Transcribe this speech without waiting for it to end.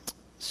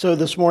So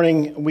this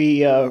morning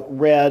we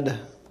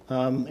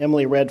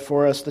Emily read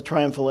for us the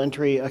triumphal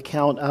entry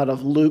account out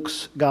of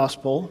Luke's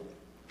Gospel.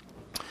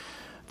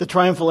 The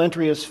triumphal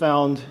entry is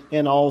found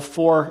in all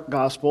four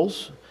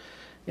Gospels,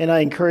 and I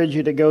encourage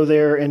you to go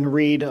there and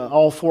read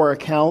all four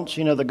accounts.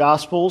 You know, the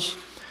Gospels,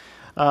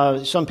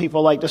 some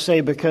people like to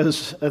say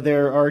because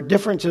there are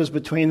differences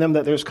between them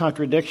that there's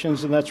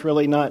contradictions, and that's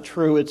really not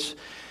true.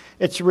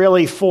 It's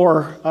really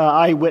four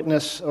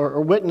eyewitness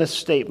or witness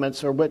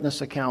statements or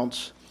witness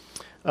accounts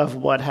of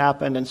what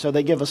happened, and so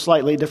they give a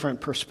slightly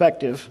different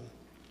perspective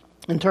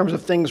in terms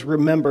of things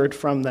remembered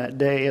from that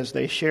day as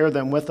they share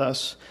them with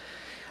us.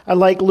 I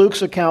like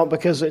Luke's account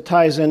because it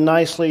ties in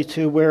nicely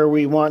to where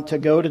we want to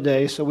go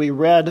today. So we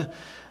read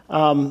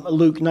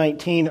Luke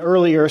 19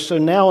 earlier, so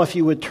now if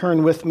you would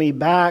turn with me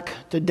back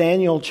to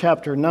Daniel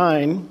chapter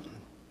 9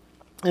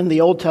 in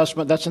the Old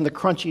Testament. That's in the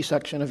crunchy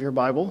section of your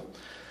Bible.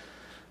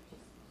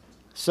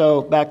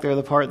 So back there,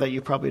 the part that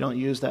you probably don't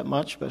use that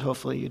much, but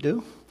hopefully you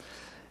do.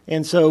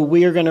 And so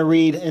we are going to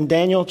read in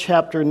Daniel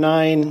chapter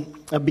 9,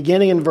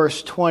 beginning in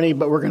verse 20,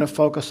 but we're going to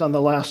focus on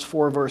the last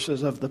four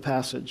verses of the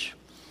passage.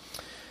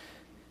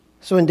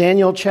 So in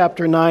Daniel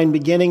chapter 9,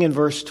 beginning in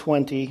verse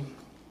 20,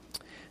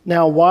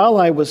 now while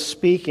I was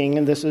speaking,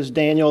 and this is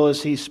Daniel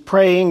as he's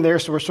praying there,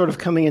 so we're sort of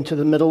coming into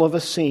the middle of a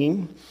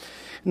scene.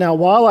 Now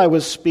while I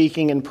was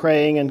speaking and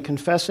praying and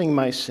confessing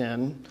my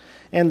sin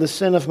and the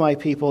sin of my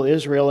people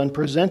Israel and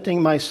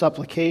presenting my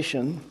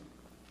supplication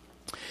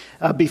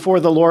before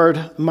the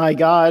Lord my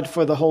God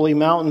for the holy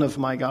mountain of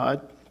my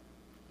God.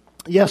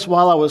 Yes,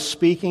 while I was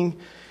speaking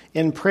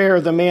in prayer,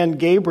 the man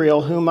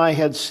Gabriel, whom I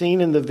had seen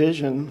in the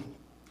vision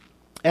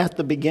at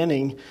the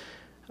beginning,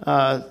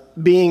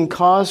 being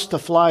caused to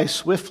fly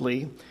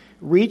swiftly,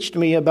 reached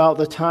me about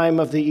the time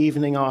of the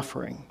evening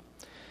offering.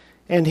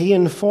 And he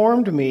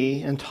informed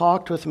me and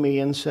talked with me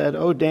and said,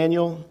 O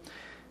Daniel,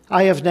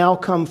 I have now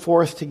come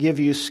forth to give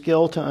you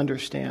skill to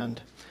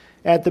understand.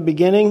 At the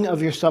beginning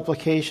of your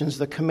supplications,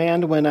 the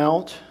command went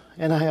out,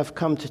 and I have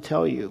come to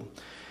tell you.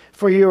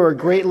 For you are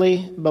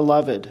greatly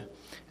beloved.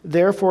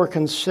 Therefore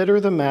consider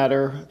the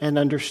matter and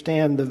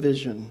understand the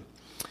vision.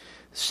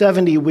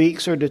 70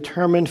 weeks are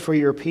determined for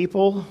your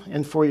people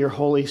and for your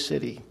holy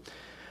city,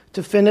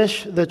 to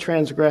finish the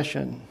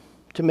transgression,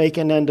 to make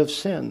an end of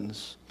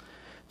sins,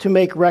 to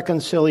make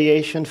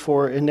reconciliation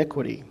for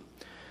iniquity,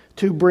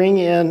 to bring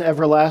in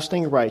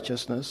everlasting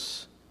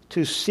righteousness,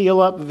 to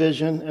seal up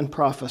vision and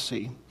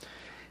prophecy,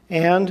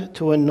 and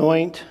to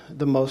anoint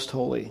the most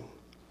holy.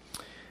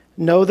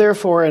 Know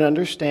therefore and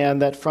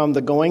understand that from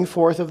the going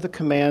forth of the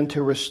command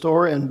to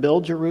restore and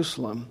build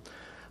Jerusalem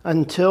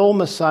until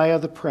Messiah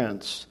the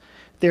Prince,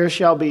 there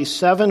shall be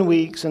 7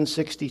 weeks and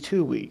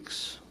 62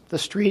 weeks. The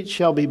streets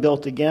shall be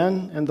built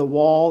again, and the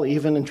wall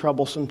even in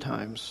troublesome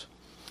times.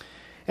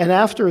 And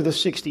after the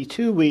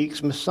 62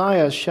 weeks,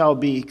 Messiah shall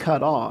be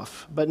cut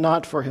off, but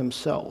not for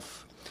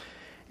himself.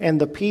 And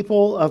the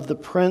people of the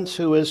Prince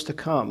who is to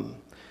come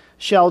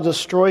shall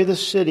destroy the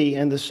city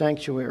and the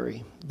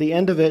sanctuary. The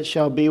end of it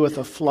shall be with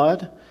a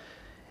flood,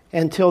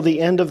 until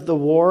the end of the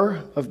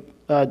war of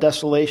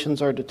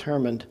desolations are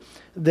determined.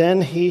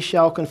 Then he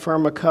shall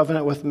confirm a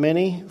covenant with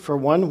many for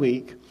 1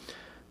 week,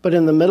 but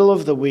in the middle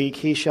of the week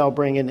he shall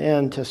bring an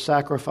end to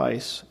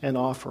sacrifice and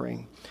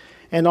offering.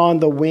 And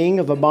on the wing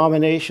of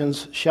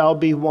abominations shall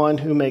be one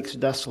who makes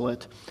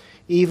desolate,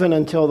 even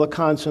until the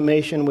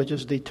consummation which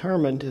is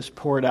determined is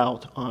poured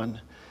out on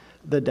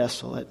the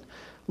desolate.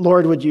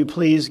 Lord, would you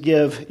please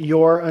give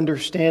your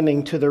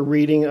understanding to the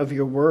reading of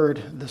your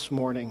word this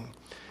morning.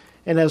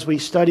 And as we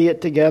study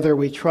it together,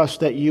 we trust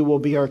that you will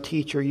be our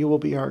teacher, you will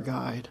be our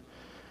guide.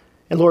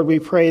 And Lord, we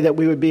pray that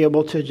we would be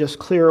able to just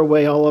clear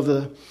away all of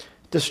the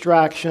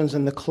distractions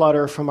and the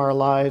clutter from our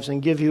lives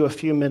and give you a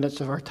few minutes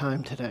of our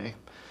time today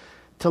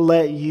to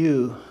let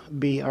you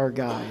be our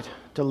guide,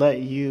 to let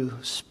you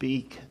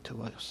speak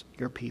to us,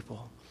 your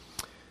people.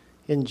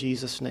 In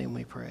Jesus' name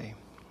we pray.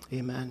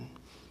 Amen.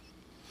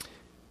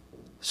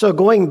 So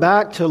going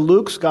back to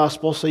Luke's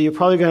gospel, so you're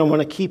probably going to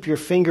want to keep your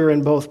finger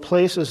in both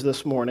places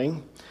this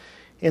morning.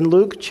 In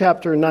Luke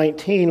chapter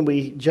 19,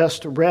 we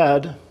just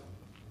read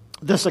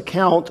this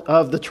account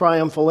of the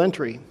triumphal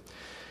entry.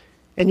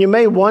 And you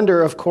may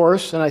wonder, of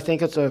course, and I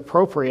think it's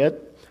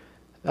appropriate,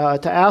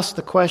 to ask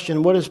the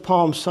question, what is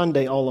Palm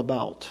Sunday all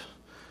about?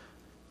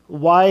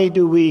 Why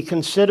do we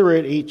consider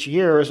it each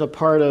year as a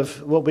part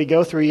of what we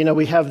go through? You know,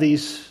 we have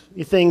these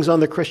things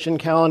on the Christian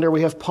calendar.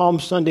 We have Palm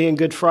Sunday and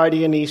Good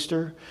Friday and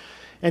Easter.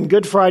 And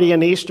Good Friday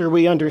and Easter,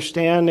 we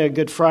understand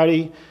Good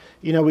Friday,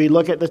 you know, we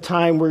look at the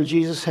time where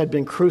Jesus had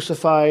been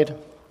crucified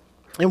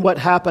and what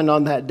happened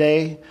on that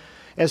day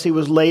as he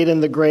was laid in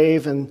the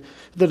grave and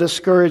the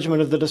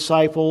discouragement of the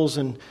disciples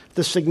and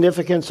the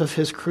significance of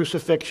his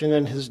crucifixion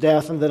and his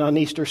death. And then on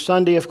Easter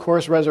Sunday, of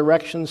course,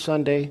 Resurrection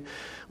Sunday,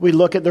 we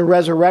look at the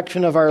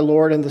resurrection of our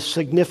Lord and the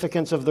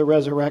significance of the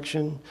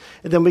resurrection.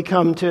 And then we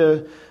come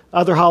to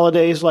other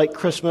holidays like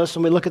Christmas,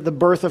 and we look at the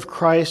birth of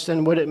Christ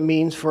and what it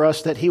means for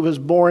us that he was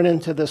born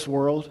into this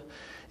world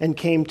and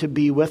came to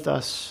be with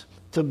us,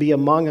 to be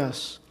among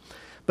us.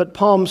 But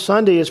Palm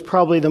Sunday is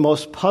probably the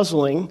most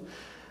puzzling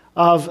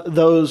of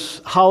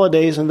those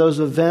holidays and those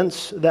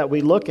events that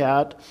we look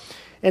at.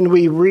 And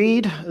we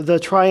read the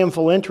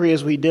triumphal entry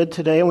as we did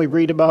today, and we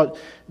read about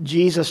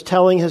Jesus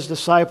telling his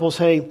disciples,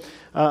 hey,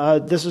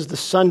 this is the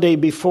Sunday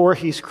before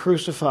he's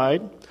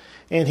crucified,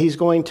 and he's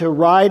going to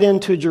ride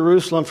into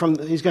Jerusalem.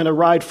 He's going to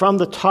ride from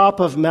the top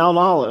of Mount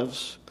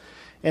Olives.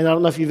 And I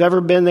don't know if you've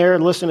ever been there.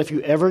 Listen, if you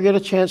ever get a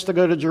chance to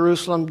go to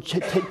Jerusalem,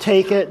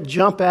 take it,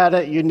 jump at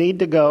it. You need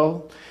to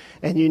go,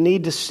 and you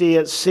need to see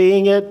it.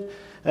 Seeing it,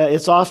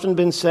 it's often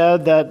been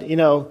said that,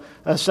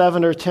 a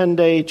 7 or 10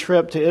 day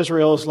trip to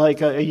Israel is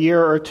like a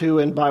year or two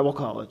in Bible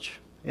college.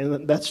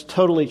 And that's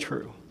totally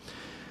true.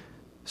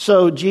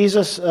 So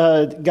Jesus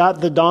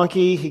got the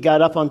donkey. He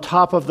got up on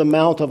top of the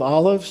Mount of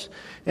Olives,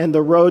 and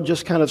the road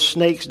just kind of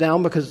snakes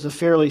down because it's a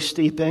fairly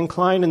steep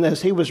incline. And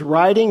as he was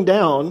riding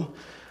down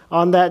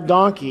on that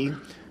donkey,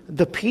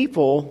 the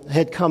people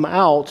had come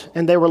out,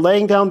 and they were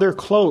laying down their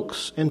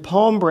cloaks and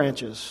palm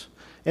branches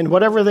and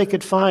whatever they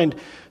could find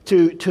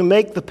to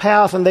make the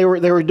path. And they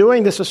were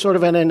doing this as sort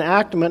of an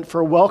enactment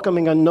for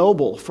welcoming a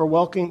noble, for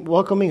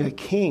welcoming a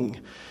king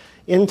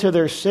into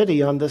their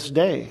city on this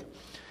day.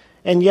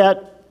 And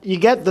yet, you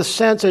get the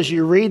sense as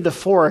you read the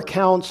four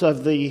accounts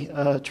of the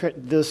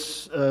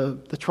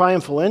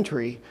triumphal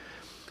entry,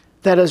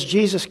 that as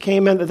Jesus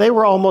came in, that they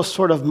were almost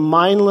sort of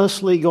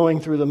mindlessly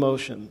going through the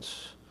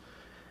motions,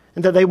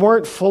 and that they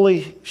weren't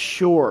fully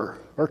sure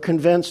or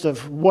convinced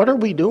of what are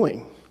we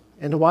doing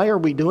and why are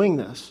we doing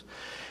this.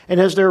 And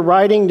as they're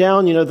riding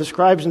down, the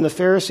scribes and the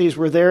Pharisees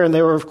were there, and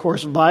they were, of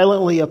course,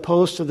 violently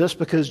opposed to this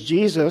because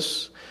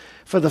Jesus,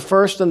 for the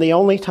first and the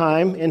only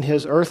time in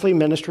his earthly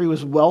ministry,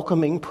 was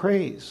welcoming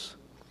praise.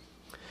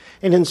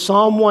 And in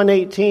Psalm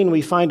 118,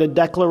 we find a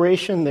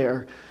declaration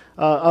there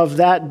of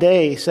that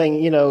day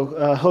saying,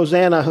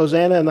 Hosanna,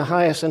 Hosanna in the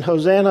highest. And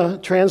Hosanna,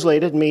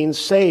 translated, means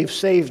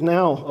save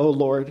now, O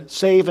Lord.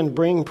 Save and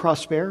bring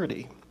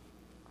prosperity.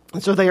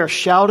 And so they are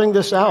shouting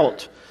this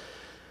out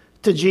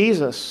to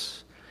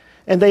Jesus.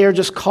 And they are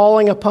just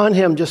calling upon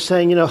him, just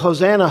saying,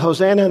 Hosanna,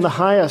 Hosanna in the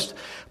highest.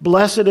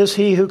 Blessed is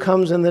he who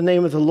comes in the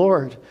name of the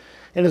Lord.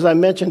 And as I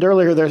mentioned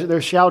earlier,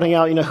 they're shouting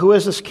out, who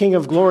is this King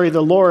of glory?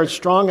 The Lord,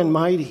 strong and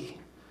mighty.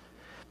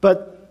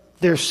 But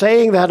they're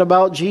saying that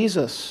about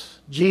Jesus.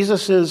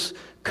 Jesus is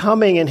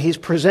coming, and he's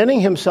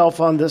presenting himself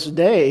on this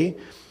day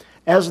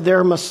as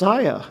their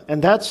Messiah.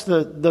 And that's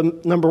the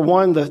number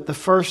one, the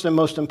first and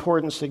most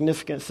important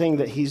significant thing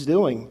that he's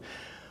doing.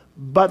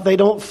 But they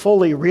don't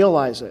fully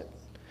realize it,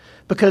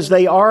 because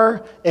they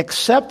are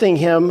accepting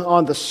him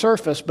on the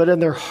surface, but in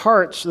their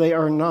hearts they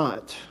are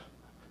not.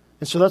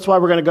 And so that's why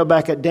we're going to go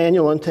back at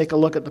Daniel and take a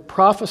look at the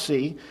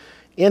prophecy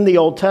in the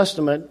Old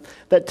Testament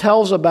that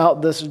tells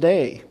about this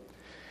day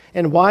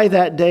and why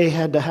that day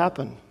had to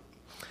happen.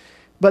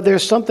 But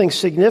there's something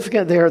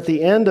significant there at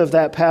the end of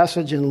that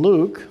passage in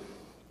Luke,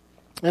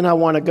 and I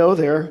want to go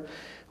there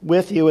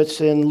with you.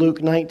 It's in Luke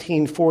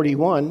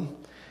 19:41,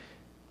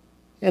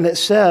 and it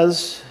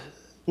says,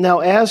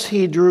 "Now as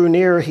he drew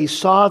near, he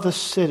saw the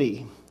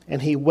city,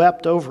 and he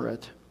wept over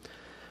it."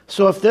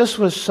 So if this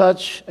was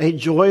such a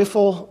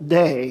joyful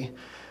day,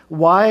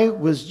 why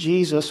was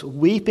Jesus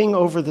weeping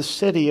over the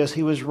city as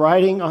he was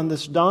riding on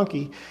this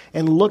donkey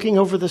and looking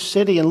over the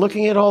city and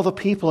looking at all the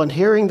people and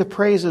hearing the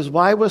praises?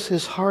 Why was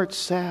his heart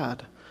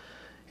sad?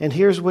 And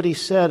here's what he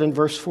said in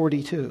verse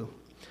 42.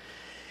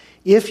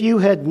 "If you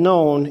had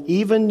known,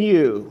 even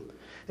you,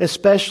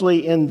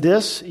 especially in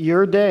this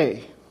your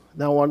day."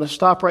 Now I want to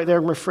stop right there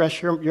and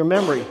refresh your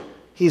memory.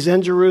 He's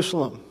in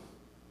Jerusalem,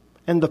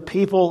 and the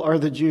people are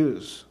the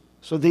Jews.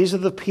 So these are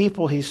the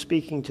people he's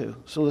speaking to.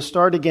 So let's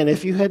start again.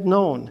 "If you had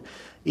known,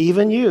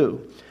 even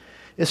you,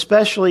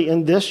 especially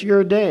in this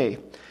your day,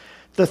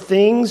 the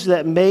things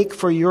that make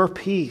for your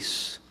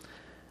peace,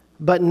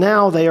 but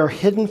now they are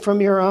hidden from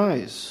your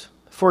eyes.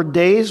 For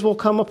days will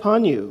come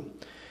upon you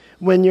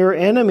when your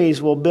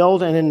enemies will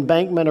build an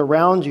embankment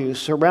around you,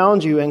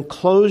 surround you, and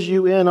close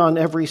you in on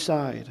every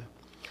side,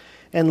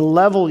 and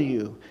level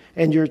you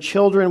and your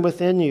children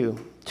within you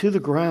to the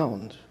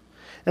ground.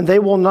 And they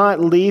will not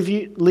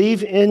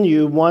leave in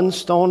you one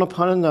stone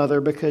upon another,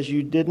 because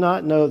you did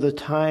not know the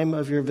time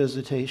of your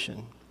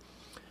visitation."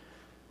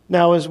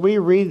 Now, as we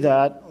read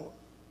that,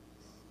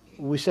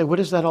 we say, what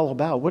is that all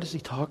about? What is he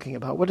talking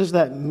about? What does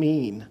that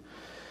mean?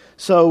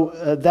 So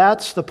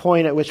that's the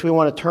point at which we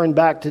want to turn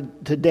back to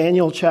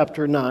Daniel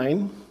chapter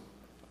 9.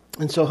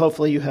 And so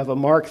hopefully you have a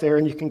mark there,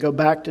 and you can go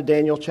back to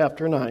Daniel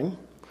chapter 9.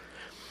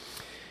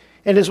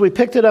 And as we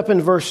picked it up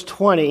in verse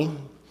 20,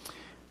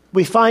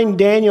 we find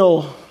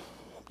Daniel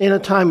in a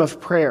time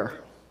of prayer.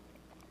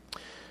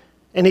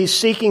 And he's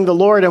seeking the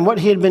Lord. And what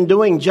he had been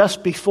doing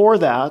just before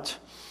that,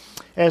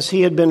 as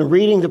he had been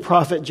reading the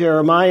prophet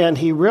Jeremiah, and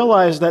he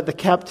realized that the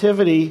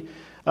captivity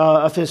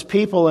of his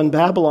people in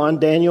Babylon,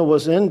 Daniel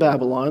was in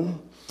Babylon,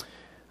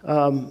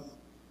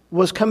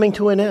 was coming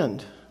to an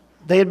end.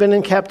 They had been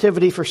in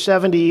captivity for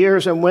 70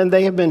 years, and when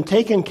they had been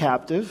taken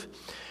captive,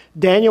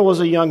 Daniel was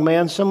a young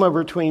man, somewhere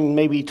between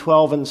maybe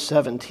 12 and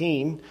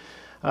 17,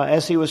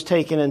 as he was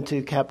taken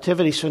into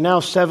captivity. So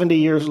now 70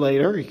 years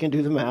later, you can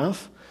do the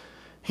math,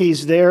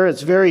 He's there.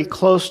 It's very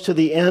close to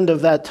the end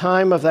of that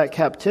time of that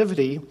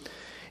captivity.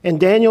 And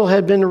Daniel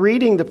had been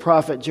reading the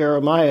prophet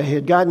Jeremiah. He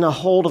had gotten a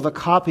hold of a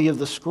copy of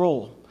the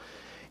scroll.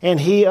 And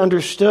he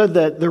understood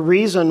that the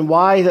reason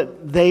why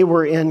that they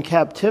were in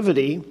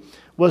captivity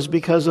was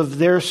because of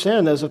their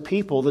sin as a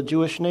people, the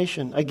Jewish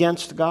nation,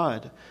 against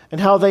God,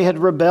 and how they had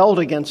rebelled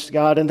against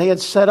God, and they had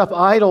set up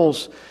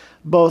idols,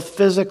 both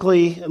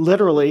physically,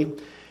 literally,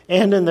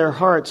 and in their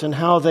hearts, and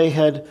how they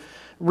had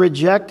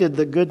rejected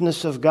the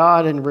goodness of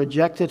God and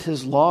rejected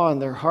His law in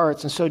their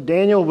hearts. And so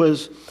Daniel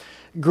was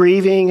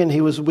grieving, and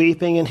he was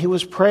weeping, and he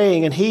was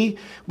praying, and he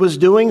was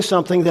doing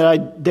something that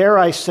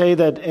I say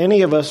that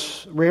any of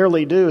us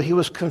rarely do. He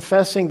was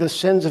confessing the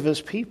sins of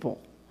his people,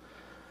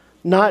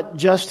 not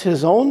just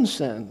his own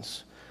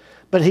sins,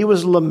 but he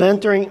was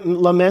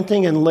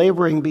lamenting and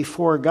laboring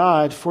before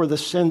God for the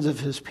sins of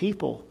his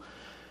people,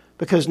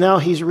 because now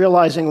he's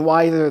realizing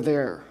why they're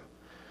there.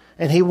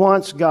 And he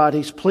wants God,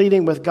 he's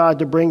pleading with God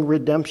to bring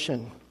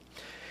redemption.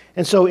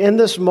 And so in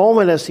this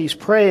moment as he's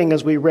praying,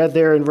 as we read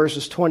there in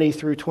verses 20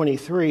 through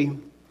 23,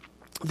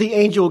 the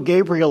angel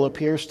Gabriel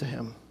appears to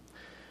him.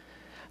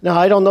 Now,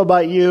 I don't know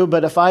about you,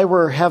 but if I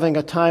were having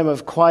a time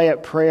of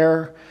quiet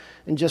prayer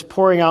and just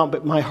pouring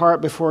out my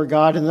heart before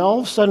God, and then all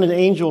of a sudden an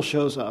angel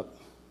shows up,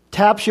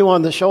 taps you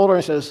on the shoulder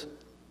and says,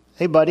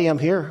 "Hey, buddy, I'm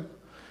here."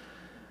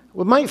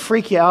 It might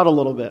freak you out a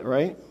little bit,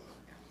 right?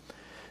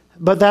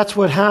 But that's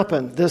what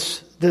happened.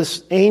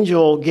 This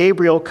angel,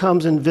 Gabriel,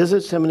 comes and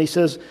visits him, and he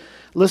says,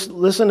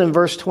 listen in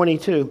verse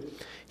 22.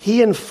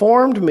 "He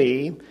informed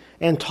me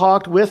and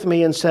talked with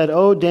me and said,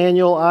 'O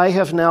Daniel, I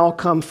have now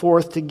come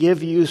forth to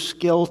give you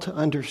skill to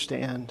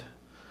understand.'"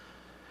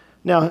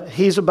 Now,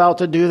 he's about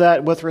to do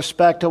that with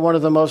respect to one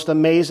of the most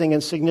amazing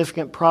and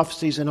significant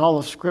prophecies in all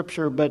of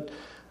Scripture. But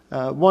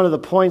one of the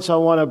points I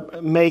want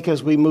to make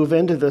as we move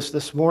into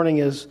this morning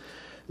is,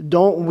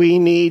 don't we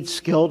need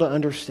skill to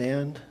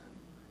understand?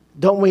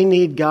 Don't we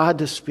need God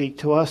to speak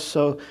to us?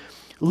 So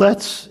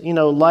let's,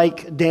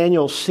 like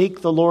Daniel,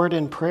 seek the Lord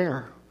in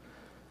prayer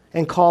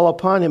and call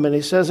upon Him. And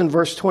he says in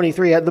verse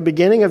 23, "At the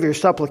beginning of your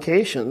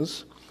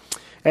supplications,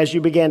 as you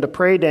began to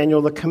pray,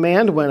 Daniel, the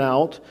command went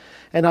out,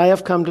 and I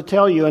have come to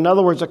tell you." In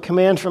other words, a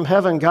command from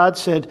heaven. God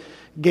said,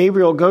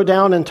 "Gabriel, go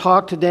down and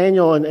talk to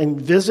Daniel and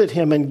visit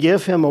him and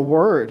give him a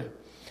word.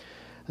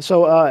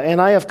 So, and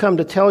I have come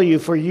to tell you,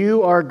 for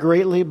you are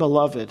greatly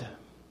beloved."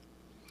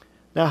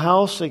 Now,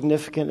 how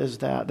significant is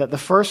that? That the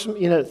first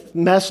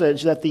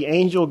message that the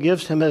angel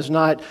gives him is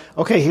not,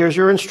 "Okay, here's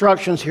your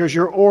instructions, here's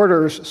your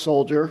orders,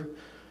 soldier."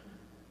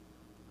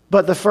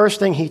 But the first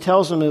thing he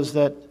tells him is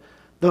that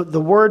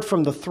the word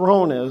from the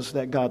throne is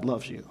that God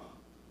loves you.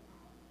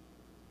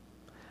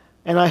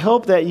 And I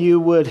hope that you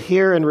would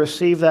hear and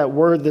receive that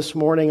word this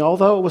morning,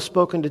 although it was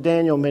spoken to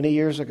Daniel many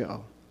years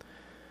ago,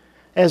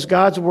 as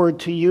God's word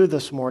to you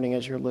this morning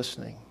as you're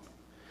listening,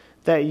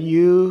 that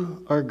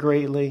you are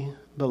greatly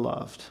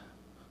beloved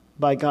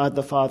by God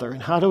the Father.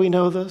 And how do we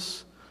know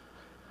this?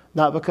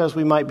 Not because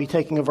we might be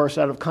taking a verse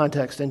out of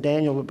context in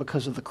Daniel, but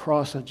because of the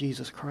cross of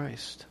Jesus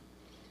Christ.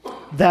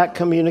 That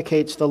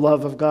communicates the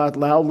love of God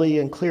loudly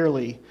and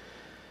clearly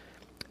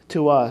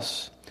to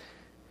us.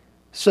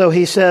 So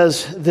he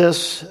says,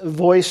 this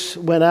voice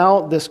went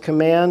out, this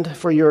command,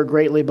 "For you are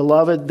greatly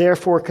beloved.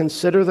 Therefore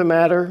consider the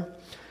matter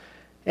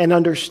and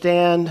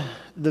understand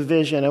the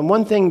vision." And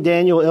one thing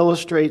Daniel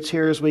illustrates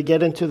here as we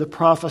get into the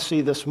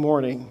prophecy this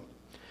morning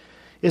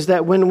is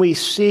that when we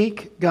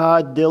seek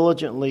God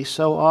diligently,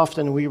 so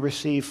often we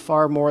receive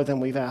far more than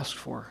we've asked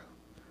for.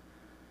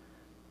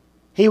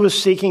 He was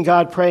seeking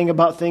God, praying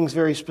about things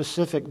very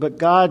specific, but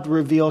God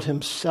revealed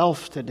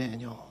Himself to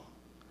Daniel.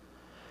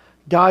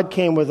 God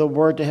came with a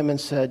word to him and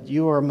said,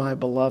 "You are my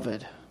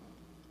beloved."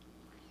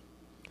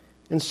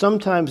 And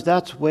sometimes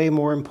that's way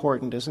more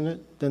important, isn't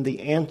it, than the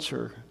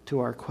answer to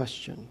our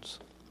questions.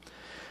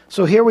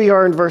 So here we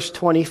are in verse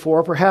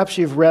 24. Perhaps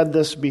you've read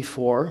this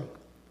before,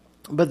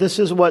 but this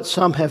is what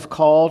some have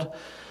called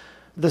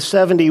the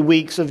 70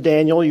 weeks of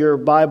Daniel. Your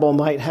Bible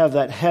might have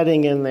that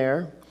heading in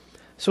there.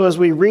 So as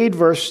we read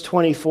verse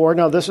 24,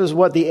 now this is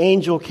what the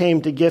angel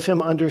came to give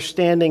him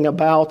understanding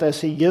about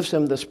as he gives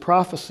him this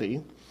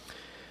prophecy.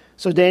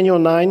 So Daniel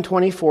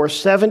 9:24,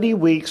 70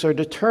 weeks are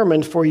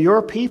determined for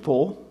your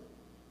people,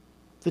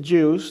 the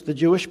Jews, the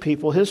Jewish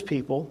people, His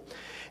people,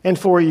 and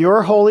for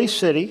your holy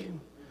city.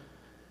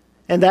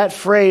 And that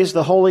phrase,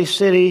 the holy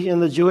city, in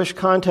the Jewish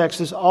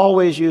context is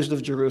always used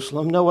of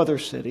Jerusalem, no other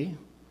city.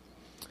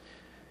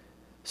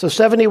 So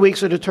 70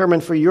 weeks are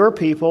determined for your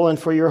people and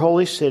for your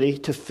holy city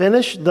to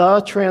finish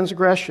the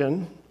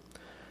transgression,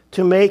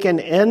 to make an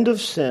end of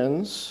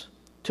sins,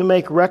 to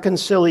make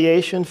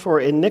reconciliation for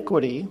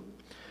iniquity,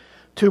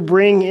 to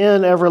bring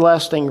in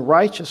everlasting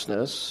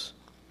righteousness,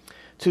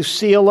 to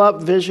seal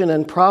up vision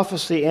and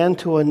prophecy, and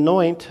to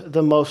anoint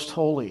the most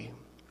holy.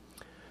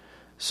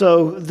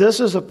 So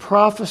this is a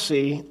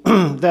prophecy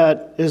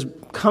that is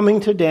coming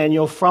to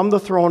Daniel from the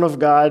throne of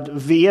God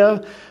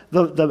via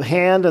the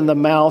hand and the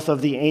mouth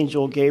of the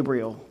angel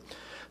Gabriel.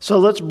 So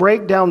let's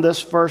break down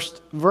this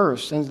first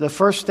verse. And the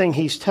first thing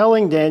he's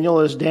telling Daniel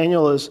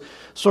is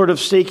sort of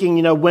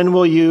seeking, when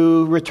will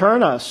you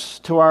return us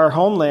to our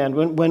homeland?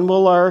 When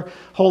will our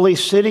holy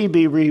city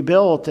be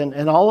rebuilt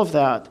and all of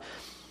that?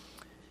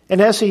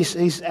 And as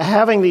he's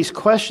having these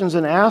questions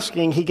and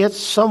asking, he gets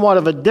somewhat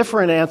of a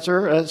different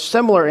answer, a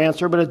similar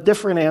answer, but a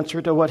different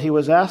answer to what he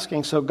was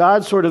asking. So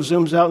God sort of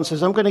zooms out and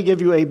says, I'm going to give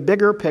you a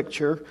bigger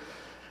picture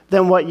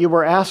than what you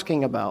were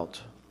asking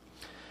about.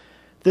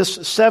 This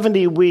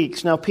 70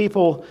 weeks, now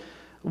people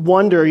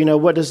wonder,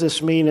 what does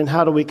this mean and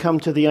how do we come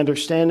to the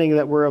understanding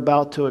that we're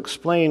about to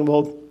explain?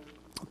 Well,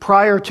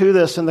 prior to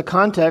this, in the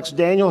context,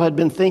 Daniel had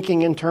been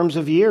thinking in terms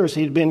of years.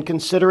 He'd been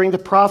considering the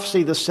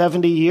prophecy, the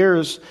 70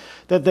 years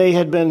that they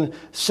had been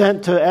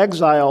sent to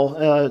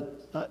exile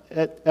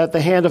at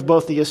the hand of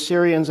both the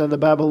Assyrians and the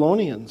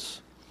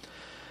Babylonians.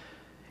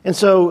 And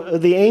so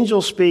the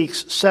angel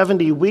speaks,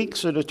 70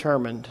 weeks are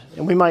determined.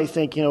 And we might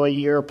think, a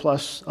year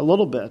plus a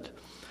little bit.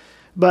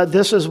 But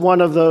this is one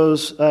of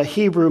those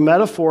Hebrew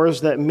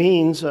metaphors that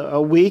means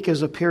a week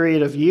is a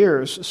period of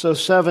years. So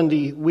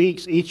 70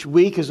 weeks, each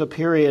week is a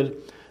period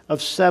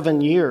of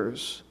 7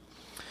 years.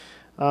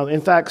 In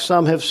fact,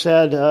 some have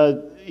said,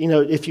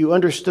 if you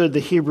understood the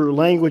Hebrew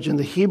language and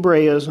the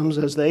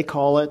Hebraisms, as they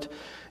call it,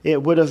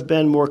 it would have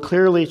been more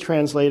clearly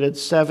translated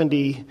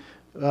 70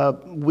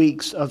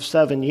 weeks of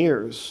 7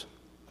 years.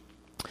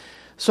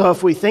 So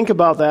if we think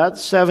about that,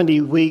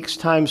 70 weeks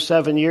times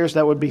 7 years,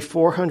 that would be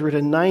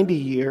 490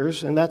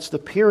 years, and that's the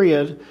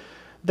period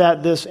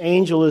that this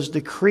angel is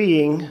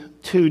decreeing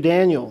to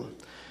Daniel.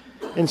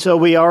 And so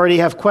we already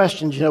have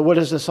questions, what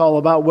is this all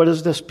about? What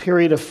is this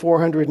period of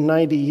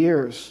 490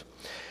 years?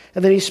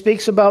 And then he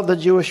speaks about the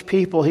Jewish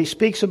people. He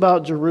speaks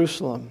about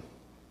Jerusalem.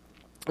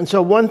 And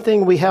so one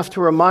thing we have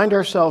to remind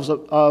ourselves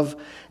of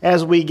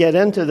as we get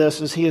into this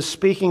is he is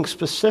speaking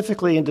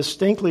specifically and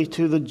distinctly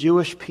to the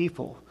Jewish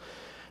people.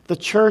 The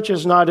church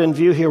is not in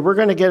view here. We're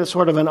going to get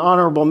sort of an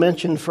honorable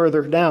mention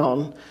further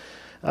down,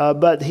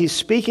 but he's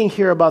speaking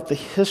here about the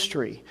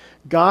history,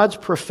 God's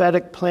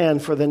prophetic plan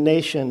for the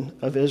nation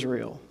of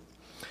Israel.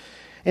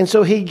 And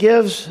so he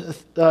gives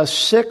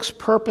 6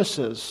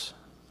 purposes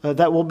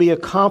that will be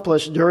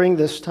accomplished during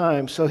this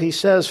time. So he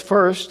says,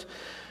 first,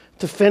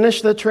 to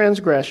finish the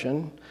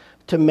transgression,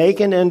 to make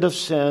an end of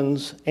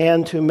sins,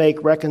 and to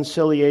make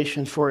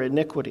reconciliation for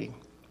iniquity.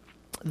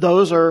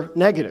 Those are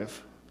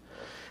negative.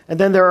 And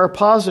then there are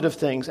positive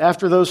things.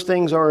 After those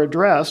things are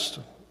addressed,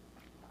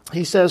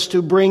 he says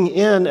to bring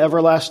in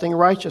everlasting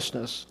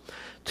righteousness,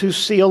 to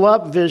seal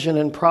up vision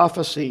and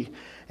prophecy,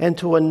 and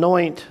to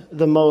anoint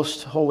the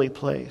most holy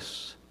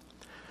place.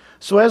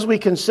 So as we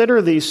consider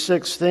these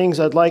 6 things,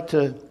 I'd like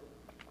to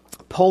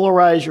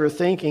polarize your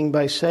thinking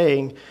by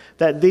saying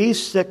that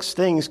these 6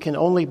 things can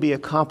only be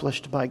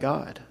accomplished by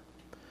God.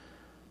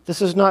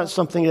 This is not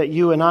something that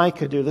you and I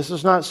could do. This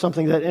is not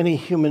something that any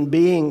human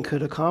being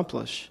could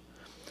accomplish.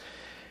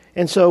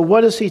 And so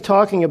what is he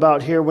talking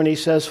about here when he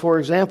says, for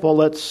example,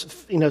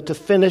 to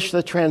finish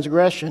the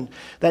transgression,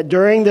 that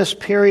during this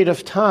period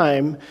of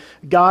time,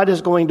 God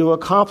is going to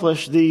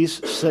accomplish these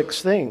 6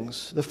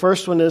 things. The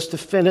first one is to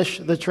finish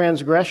the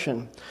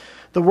transgression.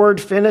 The word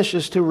finish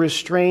is to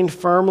restrain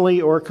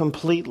firmly or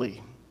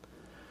completely.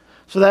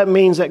 So that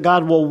means that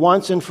God will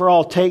once and for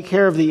all take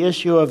care of the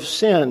issue of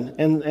sin.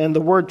 And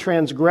the word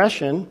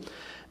transgression,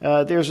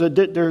 there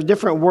are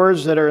different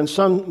words that are in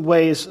some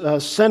ways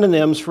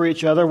synonyms for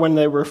each other when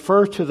they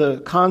refer to the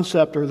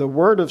concept or the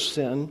word of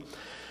sin.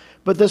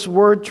 But this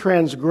word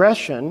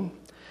transgression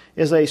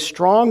is a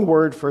strong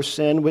word for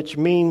sin, which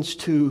means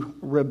to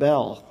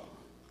rebel.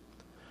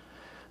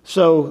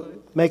 So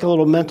make a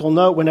little mental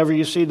note whenever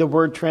you see the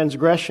word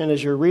transgression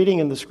as you're reading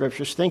in the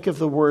Scriptures. Think of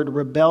the word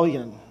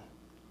rebellion.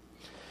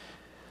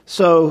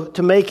 So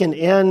to make an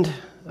end,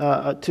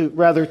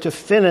 to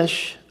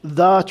finish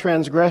the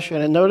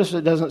transgression. And notice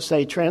it doesn't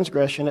say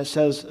transgression, it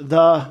says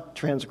the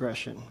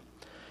transgression.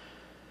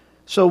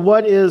 So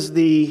what is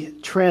the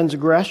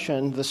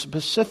transgression, the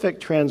specific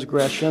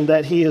transgression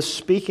that he is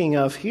speaking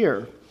of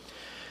here?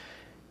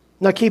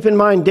 Now keep in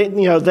mind,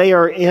 they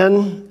are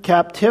in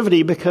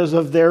captivity because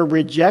of their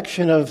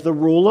rejection of the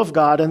rule of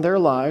God in their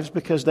lives,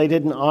 because they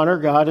didn't honor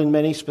God in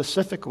many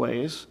specific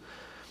ways.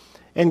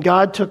 And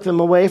God took them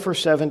away for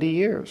 70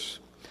 years.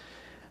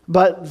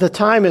 But the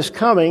time is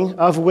coming,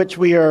 of which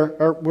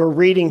we're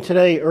reading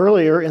today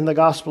earlier in the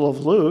Gospel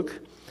of Luke,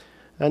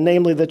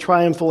 namely the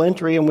triumphal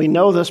entry, and we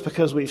know this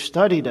because we've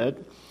studied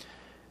it,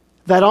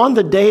 that on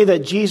the day that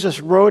Jesus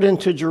rode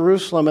into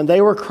Jerusalem, and they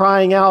were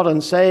crying out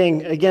and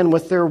saying, again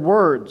with their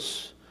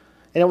words,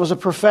 and it was a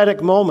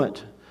prophetic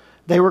moment,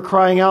 they were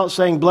crying out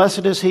saying,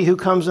 "Blessed is he who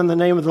comes in the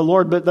name of the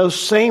Lord." But those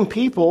same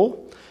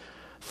people,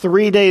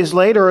 3 days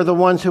later, are the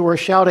ones who were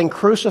shouting,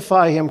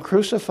 "Crucify him,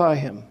 crucify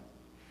him."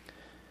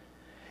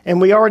 And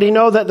we already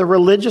know that the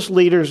religious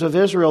leaders of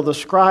Israel, the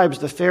scribes,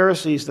 the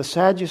Pharisees, the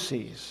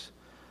Sadducees,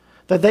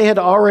 that they had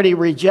already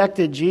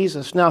rejected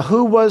Jesus. Now,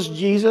 who was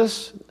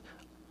Jesus?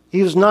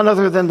 He was none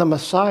other than the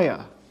Messiah.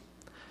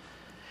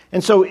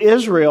 And so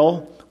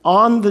Israel,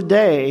 on the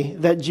day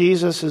that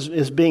Jesus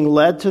is being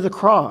led to the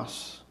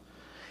cross,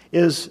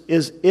 is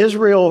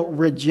Israel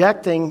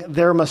rejecting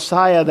their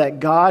Messiah that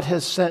God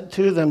has sent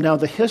to them. Now,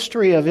 the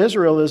history of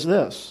Israel is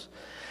this.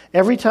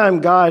 Every time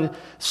God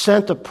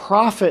sent a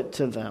prophet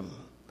to them,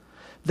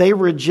 they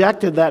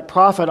rejected that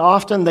prophet.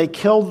 Often they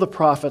killed the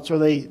prophets, or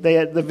they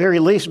at the very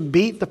least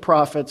beat the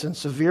prophets and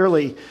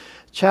severely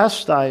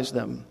chastised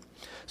them.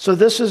 So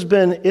this has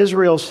been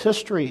Israel's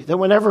history, that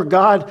whenever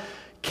God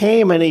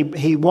came and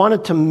he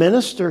wanted to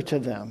minister to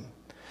them,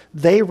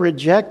 they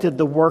rejected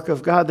the work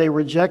of God. They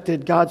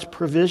rejected God's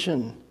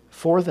provision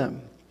for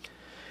them.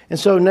 And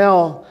so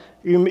now,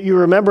 you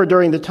remember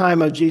during the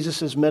time of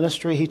Jesus'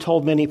 ministry, he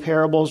told many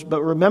parables,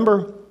 but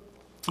remember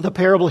the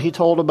parable he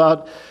told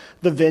about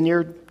the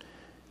vineyard?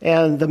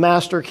 And the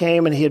master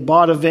came and he had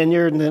bought a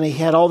vineyard, and then he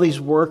had all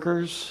these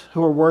workers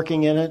who were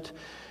working in it.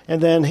 And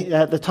then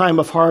at the time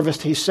of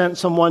harvest, he sent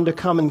someone to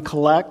come and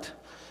collect.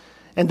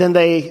 And then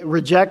they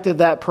rejected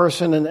that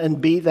person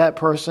and beat that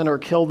person or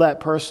killed that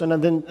person.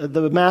 And then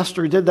the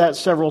master did that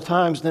several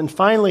times. And then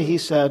finally he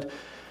said,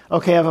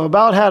 okay, I've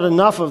about had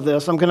enough of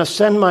this. I'm going to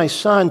send my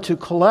son to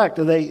collect.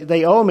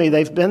 They owe me.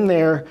 They've been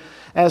there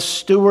as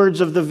stewards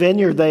of the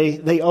vineyard.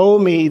 They owe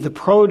me the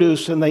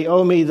produce, and they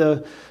owe me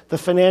the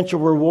financial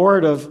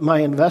reward of my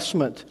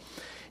investment.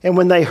 And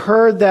when they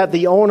heard that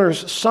the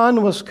owner's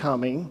son was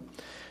coming,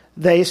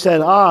 they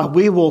said,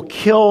 we will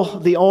kill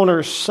the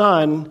owner's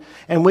son,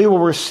 and we will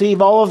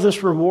receive all of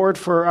this reward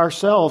for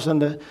ourselves.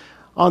 And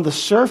on the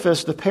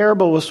surface, the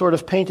parable was sort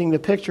of painting the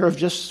picture of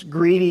just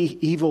greedy,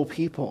 evil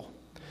people.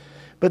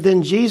 But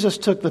then Jesus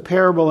took the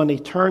parable and he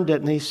turned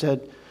it and he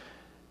said,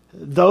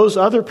 those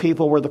other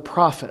people were the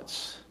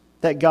prophets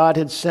that God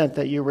had sent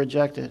that you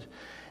rejected.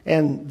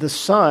 And the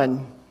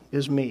son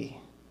is me.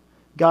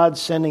 God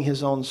sending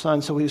his own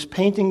son. So he was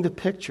painting the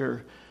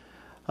picture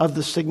of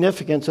the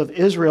significance of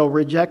Israel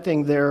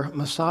rejecting their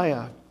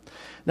Messiah.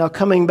 Now,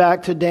 coming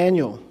back to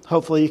Daniel,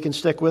 hopefully you can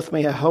stick with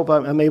me. I hope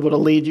I'm able to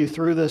lead you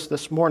through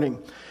this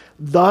morning.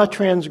 The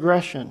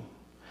transgression,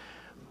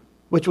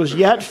 which was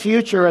yet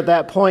future at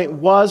that point,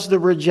 was the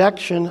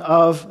rejection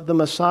of the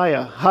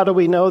Messiah. How do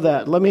we know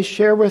that? Let me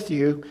share with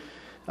you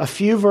a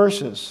few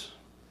verses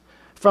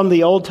from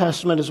the Old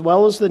Testament as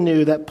well as the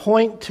New that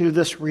point to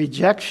this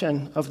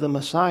rejection of the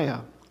Messiah.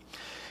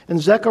 In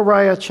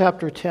Zechariah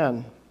chapter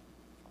 12,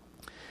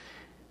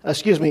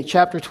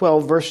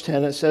 verse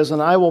 10, it says,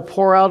 "And I will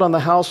pour out on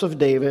the house of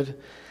David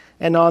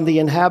and on the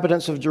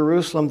inhabitants of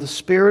Jerusalem the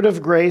spirit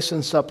of grace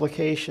and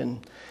supplication.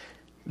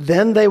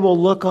 Then they will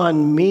look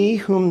on me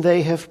whom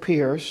they have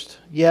pierced.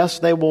 Yes,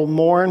 they will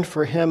mourn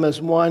for him as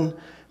one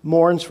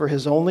mourns for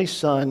his only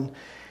son,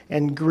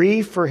 and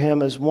grieve for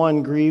him as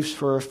one grieves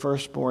for a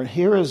firstborn."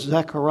 Here is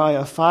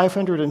Zechariah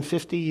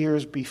 550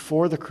 years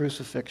before the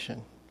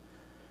crucifixion,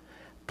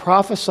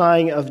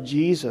 prophesying of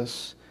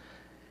Jesus.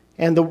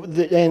 And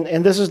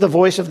this is the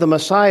voice of the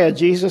Messiah,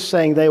 Jesus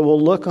saying, "They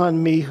will look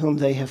on me whom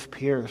they have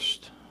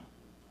pierced."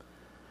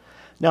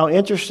 Now,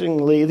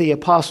 interestingly, the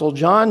Apostle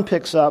John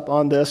picks up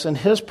on this in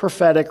his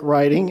prophetic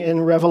writing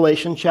in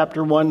Revelation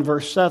chapter 1,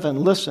 verse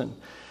 7. Listen,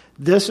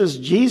 this is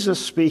Jesus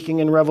speaking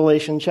in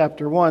Revelation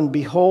chapter 1.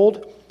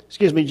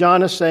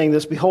 John is saying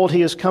this, "Behold,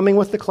 he is coming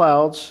with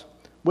clouds,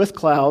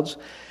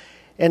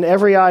 and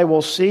every eye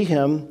will see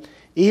him,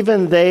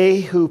 even they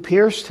who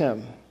pierced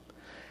him.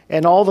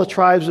 And all the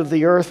tribes of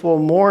the earth will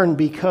mourn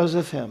because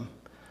of him,"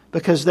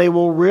 because they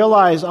will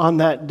realize on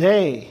that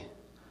day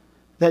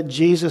that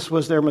Jesus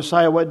was their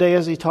Messiah. What day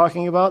is he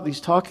talking about?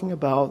 He's talking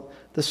about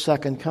the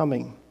second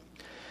coming.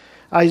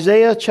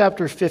 Isaiah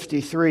chapter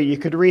 53, you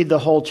could read the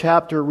whole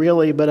chapter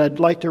really, but I'd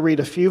like to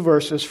read a few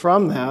verses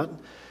from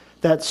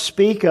that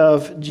speak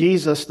of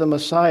Jesus the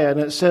Messiah. And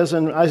it says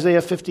in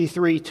Isaiah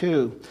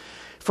 53:2,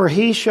 "For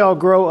he shall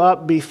grow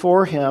up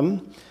before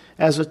him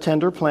as a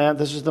tender plant,"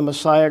 this is the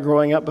Messiah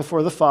growing up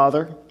before the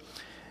Father,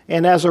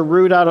 "and as a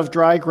root out of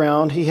dry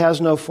ground. He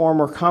has no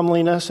form or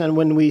comeliness, and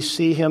when we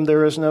see him,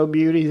 there is no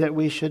beauty that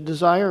we should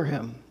desire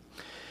him.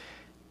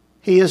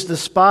 He is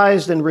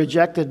despised and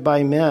rejected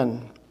by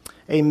men,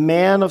 a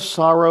man of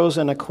sorrows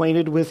and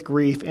acquainted with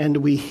grief, and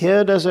we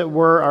hid, as it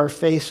were, our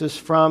faces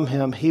from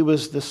him. He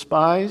was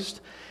despised,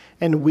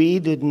 and we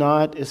did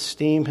not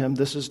esteem him."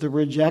 This is the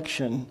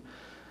rejection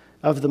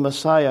of the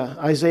Messiah.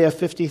 Isaiah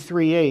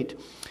 53:8,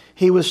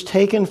 "He was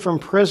taken from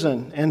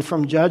prison and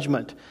from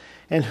judgment,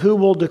 and who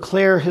will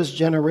declare his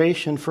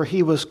generation? For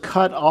he was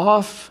cut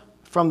off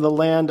from the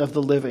land of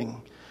the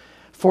living.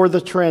 For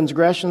the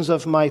transgressions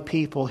of my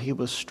people he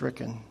was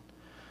stricken."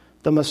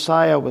 The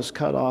Messiah was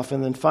cut off.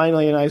 And then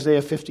finally in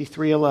Isaiah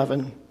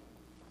 53:11,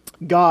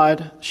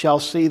 "God shall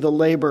see the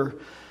labor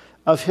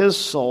of his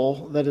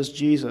soul," that is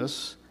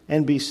Jesus,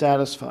 "and be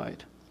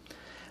satisfied.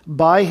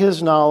 By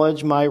his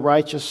knowledge my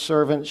righteous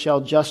servant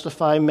shall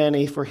justify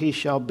many, for he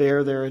shall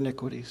bear their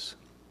iniquities."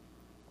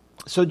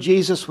 So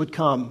Jesus would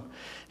come.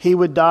 He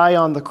would die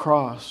on the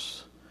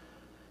cross.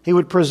 He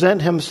would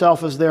present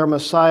himself as their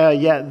Messiah,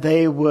 yet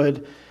they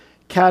would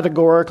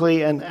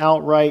categorically and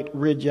outright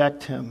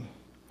reject him.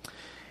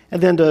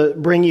 And then to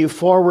bring you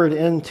forward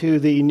into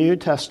the New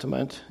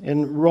Testament,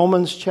 in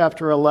Romans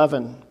chapter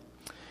 11,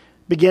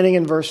 Beginning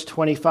in verse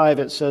 25,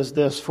 it says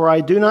this, "For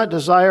I do not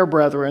desire,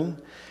 brethren,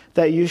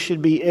 that you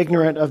should be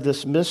ignorant of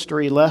this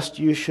mystery, lest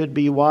you should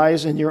be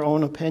wise in your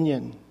own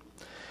opinion.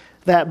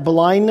 That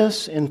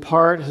blindness in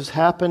part has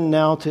happened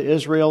now to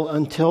Israel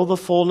until the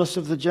fullness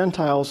of the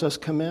Gentiles has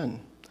come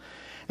in.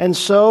 And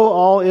so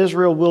all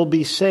Israel will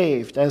be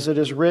saved, as it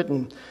is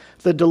written,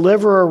 the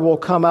deliverer will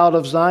come out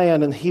of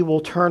Zion, and he will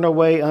turn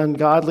away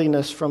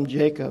ungodliness from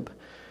Jacob.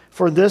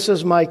 For this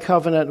is my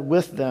covenant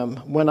with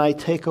them when I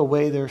take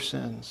away their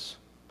sins."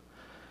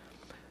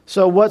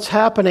 So what's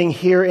happening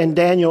here in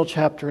Daniel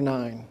chapter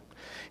 9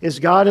 is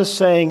God is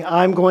saying,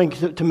 I'm going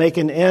to make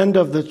an end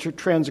of the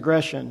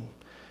transgression.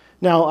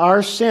 Now,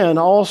 our sin,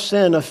 all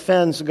sin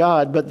offends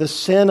God, but the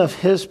sin of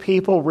his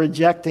people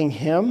rejecting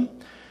him,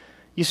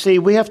 you see,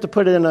 we have to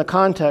put it in a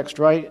context,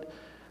 right?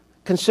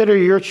 Consider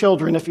your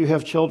children, if you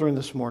have children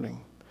this morning,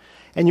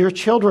 and your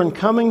children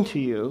coming to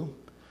you,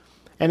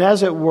 and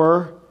as it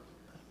were,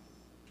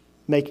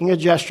 making a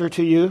gesture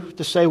to you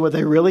to say what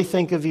they really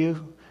think of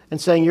you, and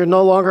saying, you're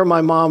no longer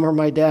my mom or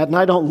my dad, and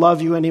I don't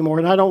love you anymore,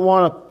 and I don't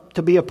want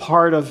to be a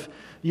part of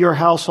your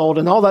household,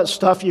 and all that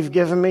stuff you've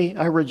given me,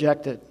 I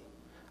reject it.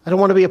 I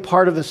don't want to be a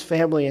part of this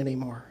family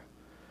anymore.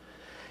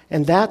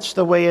 And that's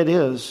the way it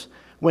is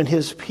when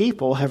his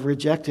people have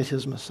rejected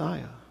his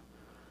Messiah.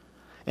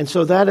 And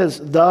so that is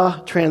the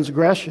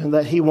transgression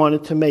that he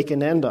wanted to make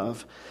an end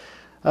of.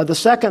 The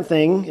second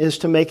thing is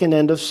to make an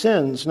end of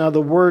sins. Now,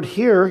 the word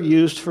here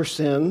used for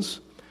sins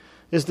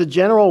is the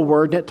general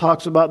word that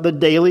talks about the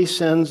daily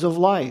sins of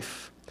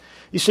life.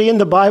 You see, in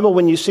the Bible,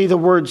 when you see the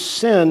word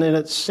sin and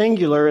it's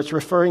singular, it's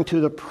referring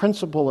to the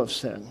principle of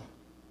sin,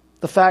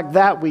 the fact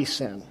that we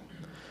sin.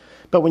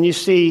 But when you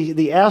see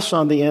the S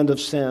on the end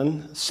of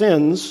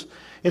sins,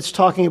 it's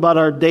talking about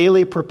our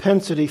daily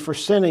propensity for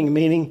sinning,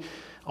 meaning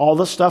all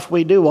the stuff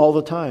we do all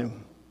the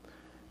time.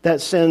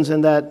 That sins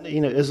and that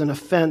is an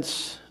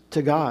offense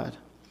to God.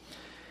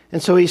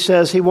 And so he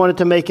says he wanted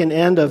to make an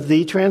end of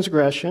the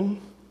transgression.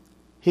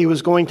 He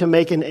was going to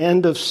make an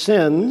end of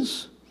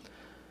sins.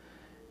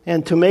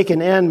 And to make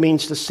an end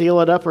means to seal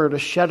it up or to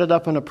shut it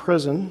up in a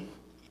prison.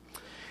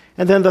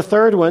 And then the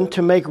third one,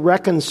 to make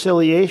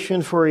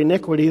reconciliation for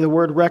iniquity. The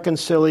word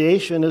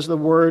reconciliation is the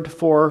word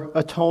for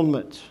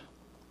atonement.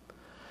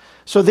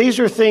 So these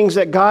are things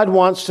that God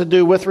wants to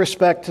do with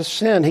respect to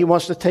sin. He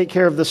wants to take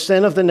care of the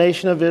sin of the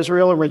nation of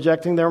Israel in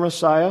rejecting their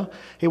Messiah.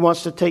 He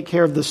wants to take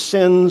care of the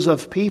sins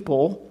of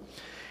people.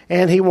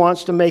 And he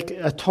wants to make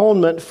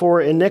atonement for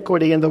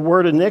iniquity. And the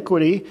word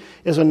iniquity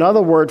is another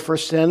word for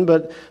sin,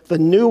 but the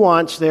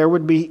nuance there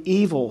would be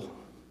evil.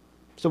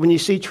 So when you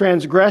see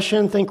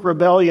transgression, think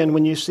rebellion.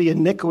 When you see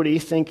iniquity,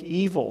 think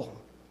evil.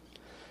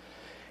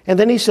 And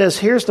then he says,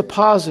 here's the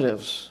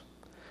positives.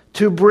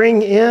 To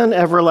bring in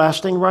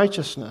everlasting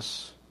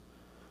righteousness.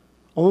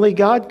 Only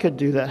God could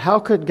do that. How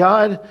could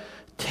God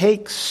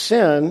take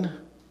sin,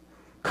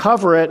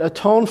 cover it,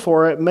 atone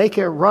for it, make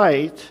it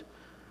right,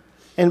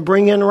 and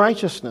bring in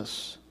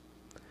righteousness?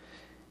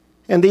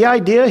 And the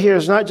idea here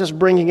is not just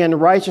bringing in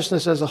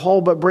righteousness as a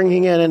whole, but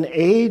bringing in an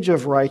age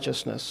of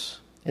righteousness.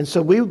 And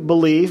so we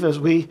believe, as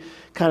we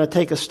kind of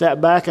take a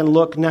step back and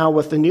look now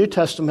with the New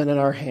Testament in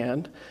our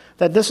hand,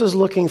 that this is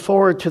looking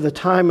forward to the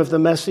time of the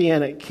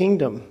Messianic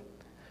kingdom,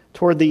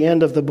 toward the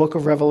end of the book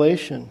of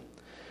Revelation.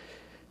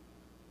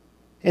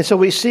 And so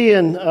we see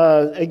again,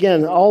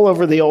 all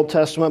over the Old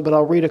Testament, but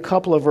I'll read a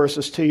couple of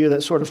verses to you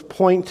that sort of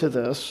point to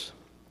this.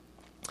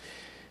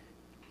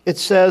 It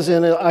says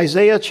in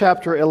Isaiah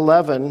chapter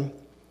 11,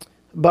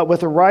 but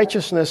with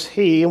righteousness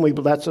he, and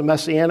that's a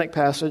messianic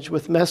passage,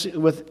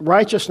 with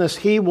righteousness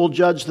he will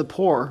judge the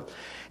poor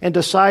and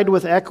decide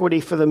with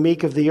equity for the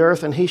meek of the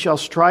earth, and he shall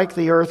strike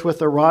the earth with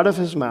the rod of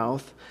his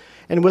mouth,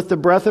 and with the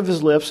breath of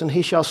his lips, and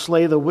he shall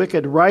slay the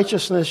wicked.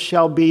 Righteousness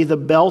shall be the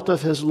belt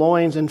of his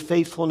loins, and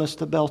faithfulness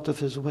the belt of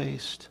his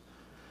waist.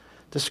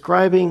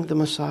 Describing the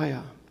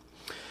Messiah.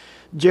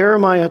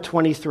 Jeremiah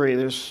 23.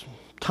 There's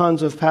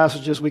tons of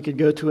passages we could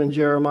go to in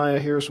Jeremiah.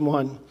 Here's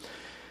one.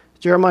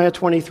 Jeremiah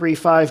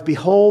 23:5.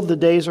 Behold, the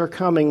days are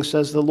coming,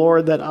 says the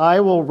Lord, that I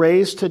will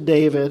raise to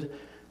David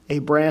a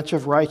branch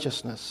of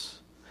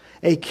righteousness.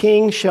 A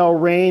king shall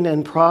reign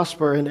and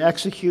prosper and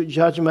execute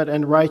judgment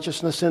and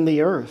righteousness in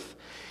the earth.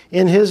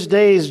 In his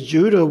days,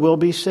 Judah will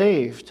be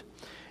saved,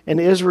 and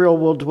Israel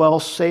will dwell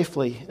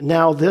safely.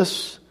 Now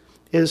this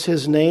is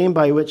his name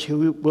by which he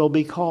will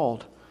be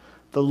called,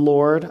 the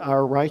Lord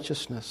our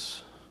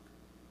righteousness.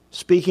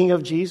 Speaking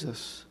of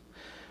Jesus.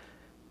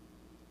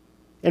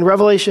 In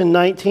Revelation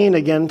 19,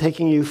 again,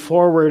 taking you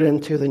forward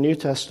into the New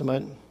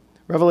Testament,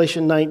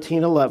 Revelation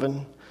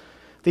 19:11,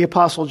 the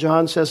Apostle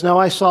John says, Now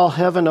I saw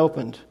heaven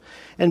opened,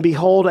 and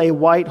behold, a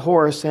white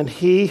horse, and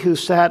he who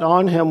sat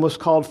on him was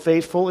called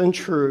Faithful and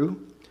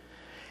True,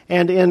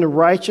 and in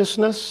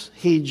righteousness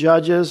he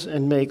judges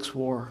and makes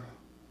war.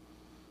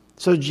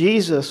 So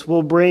Jesus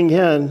will bring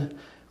in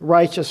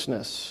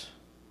righteousness.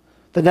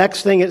 The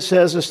next thing it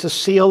says is to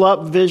seal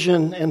up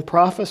vision and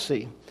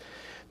prophecy.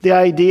 The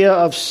idea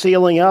of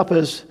sealing up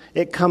is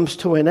it comes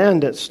to an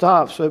end, it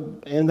stops,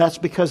 and that's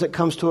because it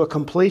comes to a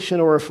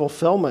completion or a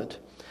fulfillment.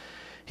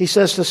 He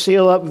says to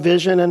seal up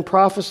vision and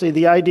prophecy.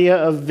 The idea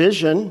of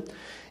vision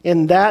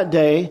in that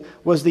day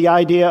was the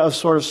idea of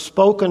sort of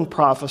spoken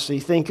prophecy.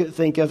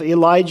 Think of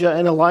Elijah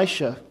and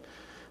Elisha.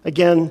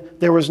 Again,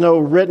 there was no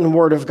written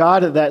word of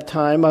God at that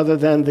time other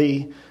than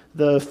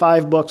the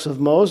 5 books of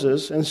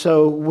Moses. And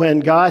so when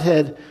God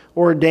had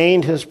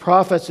ordained his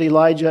prophets,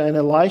 Elijah and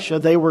Elisha,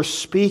 they were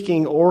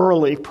speaking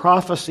orally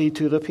prophecy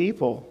to the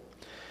people.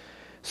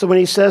 So when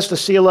he says to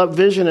seal up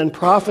vision and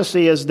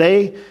prophecy, as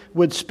they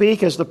would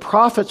speak, as the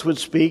prophets would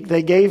speak,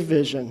 they gave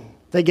vision.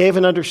 They gave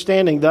an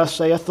understanding, thus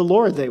saith the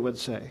Lord, they would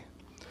say.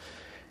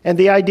 And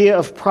the idea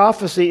of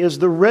prophecy is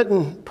the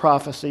written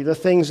prophecy, the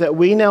things that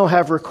we now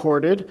have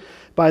recorded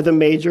by the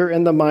major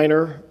and the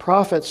minor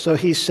prophets. So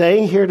he's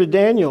saying here to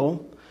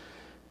Daniel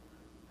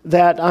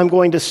that I'm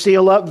going to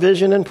seal up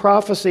vision and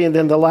prophecy. And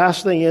then the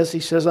last thing is,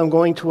 he says, I'm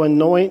going to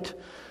anoint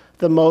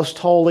the most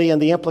holy.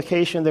 And the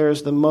implication there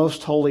is the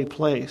most holy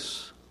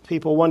place.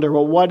 People wonder,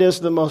 well, what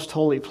is the most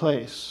holy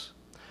place?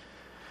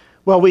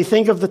 Well, we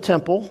think of the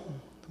temple.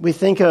 We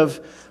think of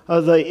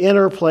the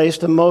inner place,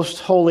 the most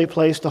holy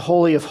place, the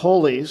Holy of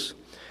Holies.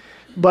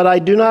 But I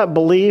do not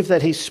believe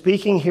that he's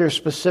speaking here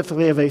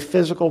specifically of a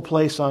physical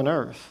place on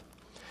earth.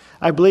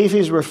 I believe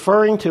he's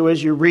referring to,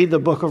 as you read the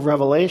book of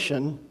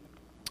Revelation,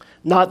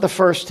 not the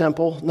first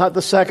temple, not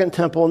the second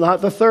temple,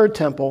 not the third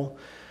temple,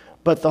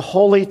 but the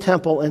holy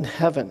temple in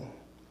heaven,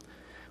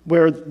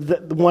 where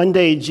one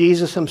day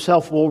Jesus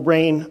himself will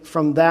reign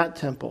from that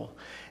temple.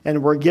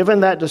 And we're given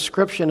that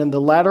description in the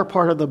latter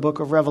part of the book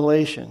of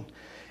Revelation.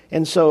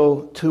 And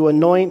so to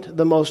anoint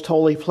the most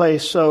holy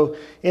place. So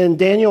in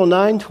Daniel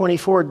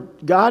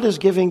 9:24, God is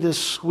giving this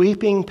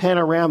sweeping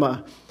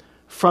panorama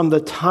from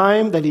the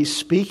time that he's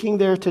speaking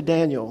there to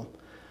Daniel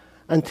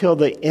until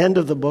the end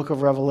of the book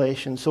of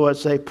Revelation. So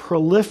it's a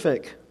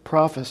prolific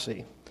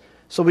prophecy.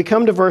 So we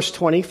come to verse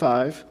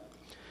 25,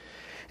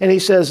 and he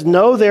says,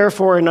 know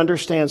therefore and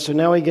understand. So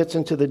now he gets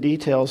into the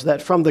details,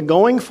 that from the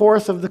going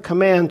forth of the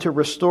command to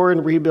restore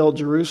and rebuild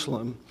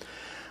Jerusalem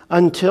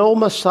until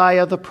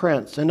Messiah the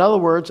Prince, in other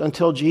words,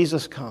 until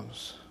Jesus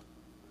comes,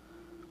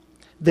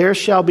 there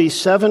shall be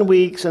 7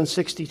 weeks and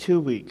 62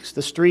 weeks.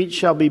 The street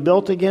shall be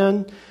built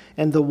again,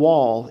 and the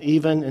wall,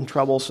 even in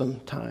troublesome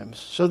times.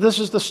 So this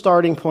is the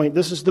starting point.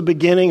 This is the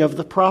beginning of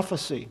the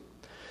prophecy.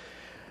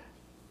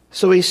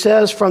 So he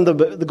says from the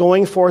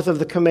going forth of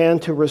the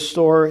command to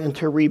restore and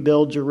to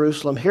rebuild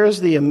Jerusalem. Here's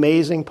the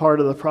amazing part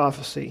of the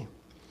prophecy.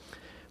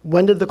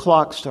 When did the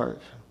clock start?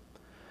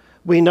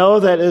 We know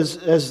that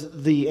as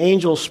the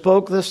angel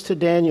spoke this to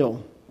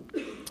Daniel,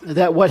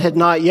 that what had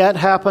not yet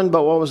happened,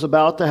 but what was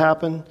about to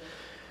happen,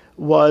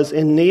 was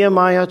in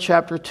Nehemiah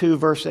chapter 2,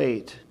 verse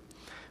 8.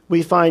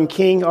 We find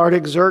King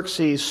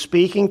Artaxerxes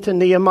speaking to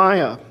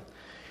Nehemiah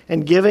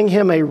and giving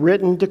him a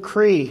written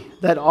decree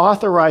that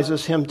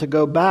authorizes him to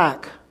go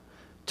back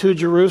to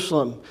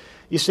Jerusalem.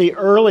 You see,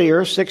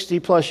 earlier, 60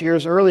 plus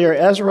years earlier,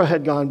 Ezra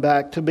had gone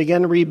back to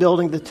begin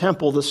rebuilding the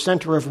temple, the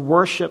center of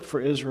worship for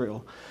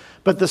Israel.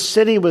 But the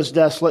city was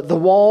desolate. The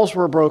walls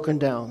were broken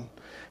down.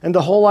 And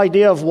the whole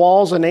idea of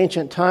walls in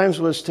ancient times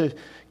was to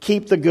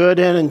keep the good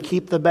in and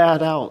keep the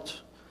bad out.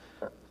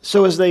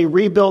 So as they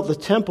rebuilt the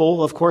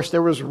temple, of course,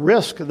 there was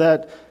risk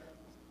that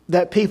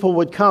people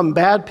would come,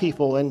 bad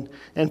people, and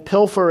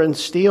pilfer and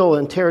steal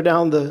and tear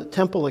down the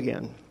temple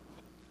again.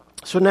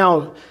 So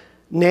now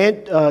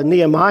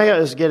Nehemiah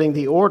is getting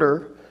the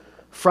order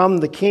from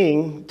the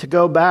king to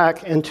go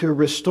back and to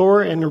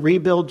restore and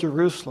rebuild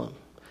Jerusalem.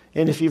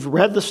 And if you've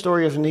read the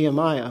story of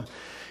Nehemiah,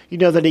 you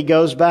know that he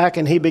goes back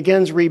and he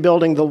begins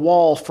rebuilding the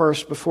wall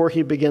first before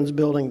he begins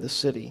building the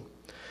city.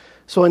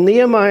 So in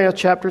Nehemiah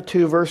chapter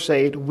 2, verse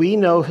 8, we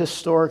know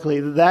historically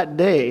that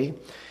day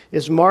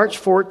is March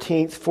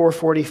 14th,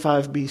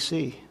 445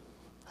 BC,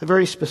 a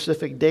very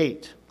specific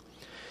date.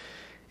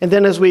 And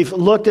then as we've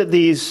looked at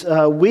these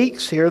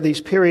weeks here,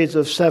 these periods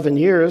of 7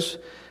 years,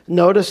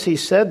 notice he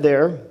said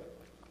there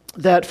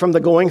that from the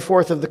going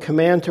forth of the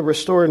command to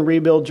restore and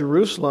rebuild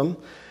Jerusalem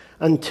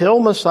until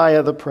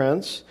Messiah the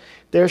Prince,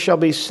 there shall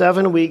be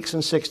 7 weeks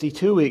and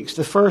 62 weeks.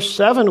 The first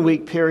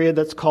 7-week period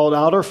that's called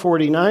out, or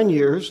 49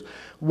 years,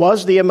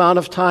 was the amount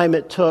of time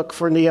it took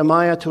for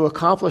Nehemiah to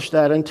accomplish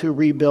that and to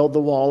rebuild the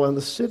wall and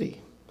the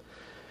city.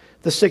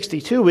 The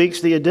 62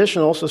 weeks, the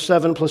additional, so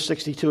 7 plus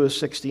 62 is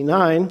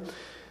 69,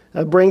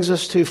 brings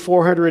us to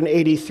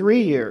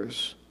 483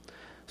 years.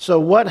 So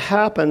what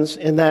happens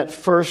in that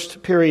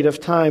first period of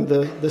time,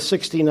 the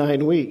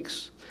 69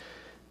 weeks?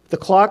 The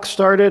clock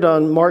started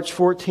on March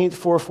 14th,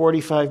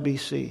 445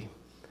 BC.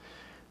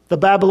 The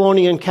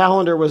Babylonian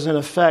calendar was in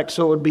effect,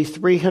 so it would be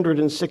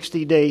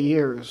 360-day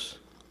years.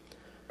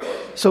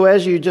 So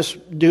as you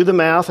just do the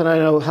math, and I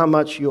know how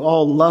much you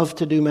all love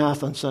to do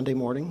math on Sunday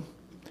morning,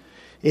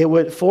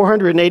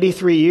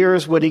 483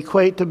 years would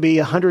equate to be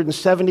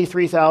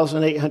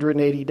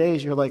 173,880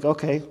 days. You're like,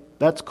 okay,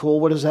 that's cool.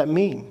 What does that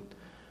mean?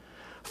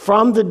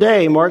 From the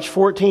day, March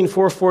 14,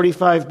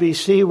 445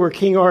 BC, where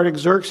King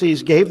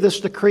Artaxerxes gave this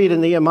decree to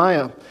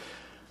Nehemiah,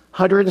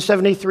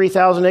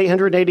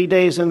 173,880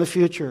 days in the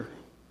future.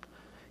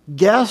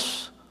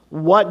 Guess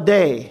what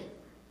day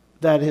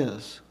that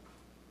is?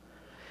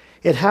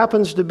 It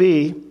happens to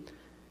be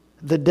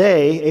the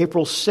day,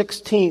 April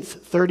 16th,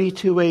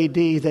 32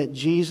 AD, that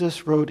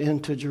Jesus rode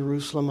into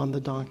Jerusalem on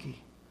the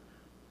donkey.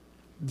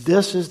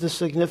 This is the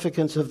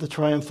significance of the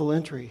triumphal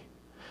entry.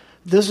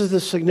 This is the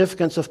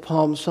significance of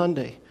Palm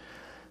Sunday.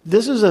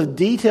 This is a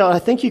detailed, I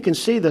think you can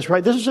see this,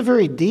 right? This is a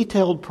very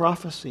detailed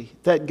prophecy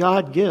that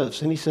God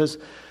gives. And he says,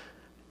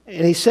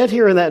 and he said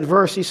here in that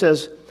verse, he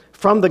says,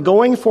 from the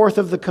going forth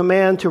of the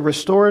command to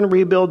restore and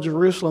rebuild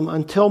Jerusalem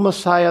until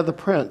Messiah the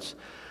Prince.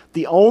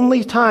 The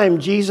only time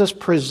Jesus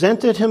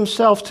presented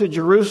himself to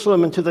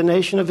Jerusalem and to the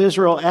nation of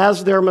Israel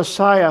as their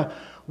Messiah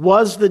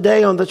was the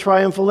day on the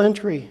triumphal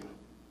entry.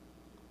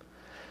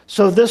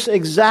 So this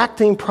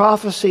exacting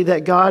prophecy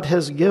that God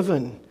has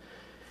given,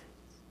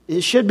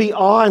 it should be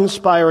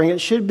awe-inspiring. It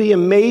should be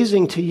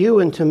amazing to you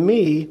and to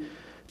me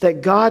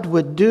that God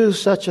would do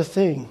such a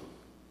thing.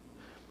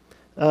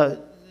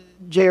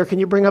 J.R., can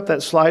you bring up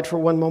that slide for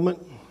one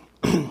moment?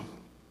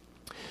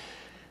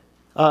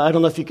 I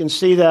don't know if you can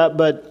see that,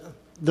 but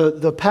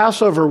the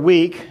Passover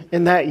week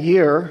in that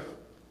year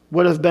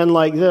would have been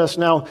like this.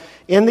 Now,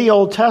 in the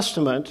Old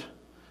Testament,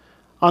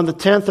 on the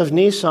 10th of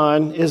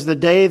Nisan is the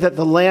day that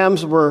the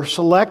lambs were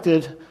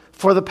selected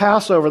for the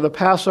Passover. The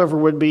Passover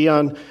would be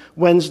on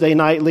Wednesday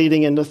night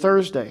leading into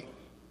Thursday.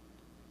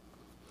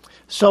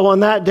 So on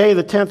that day,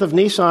 the 10th of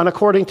Nisan,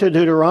 according to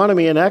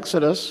Deuteronomy and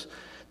Exodus,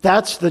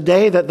 that's the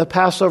day that the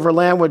Passover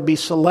lamb would be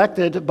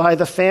selected by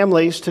the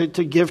families to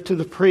give to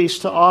the priests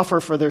to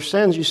offer for their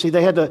sins. You see,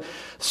 they had to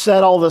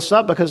set all this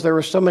up because there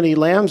were so many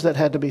lambs that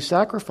had to be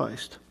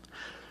sacrificed.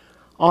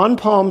 On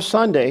Palm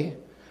Sunday,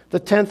 the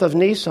 10th of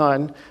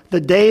Nisan,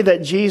 the day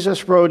that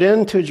Jesus rode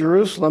into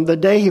Jerusalem, the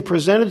day he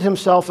presented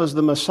himself as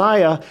the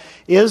Messiah,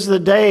 is the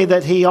day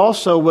that he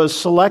also was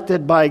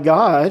selected by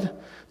God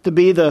to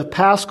be the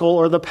Paschal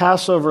or the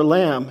Passover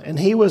lamb. And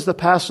he was the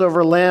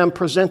Passover lamb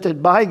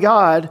presented by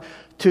God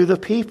to the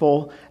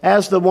people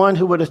as the one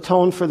who would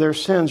atone for their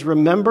sins.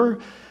 Remember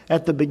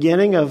at the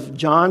beginning of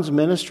John's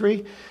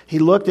ministry, he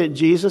looked at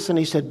Jesus and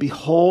he said,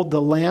 "Behold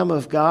the Lamb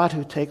of God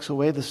who takes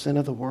away the sin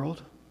of the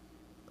world."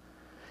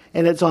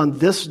 And it's on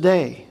this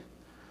day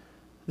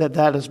that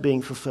that is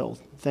being fulfilled.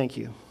 Thank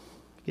you.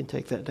 You can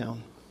take that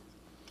down.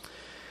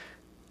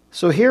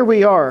 So here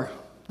we are.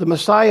 The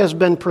Messiah has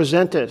been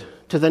presented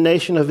to the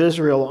nation of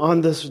Israel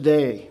on this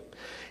day.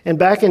 And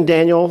back in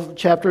Daniel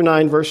chapter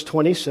 9, verse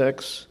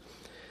 26,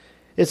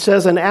 it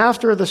says, and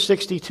after the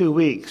 62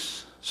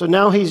 weeks, so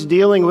now he's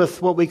dealing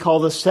with what we call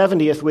the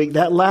 70th week,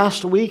 that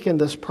last week in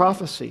this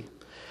prophecy.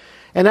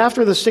 And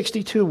after the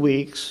 62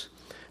 weeks,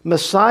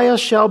 Messiah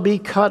shall be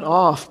cut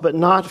off, but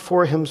not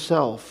for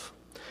himself.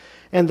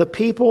 And the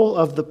people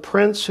of the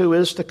prince who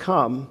is to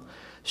come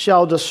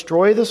shall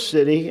destroy the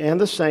city and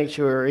the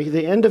sanctuary.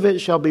 The end of it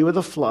shall be with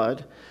a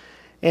flood.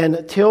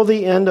 And till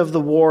the end of the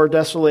war,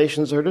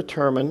 desolations are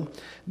determined.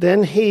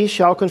 Then he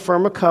shall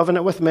confirm a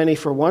covenant with many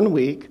for 1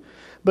 week.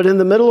 But in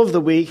the middle of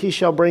the week he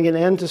shall bring an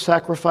end to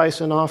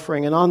sacrifice and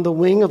offering. And on the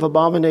wing of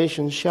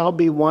abomination shall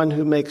be one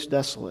who makes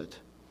desolate,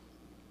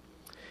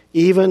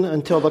 even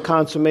until the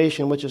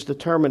consummation which is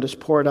determined is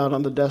poured out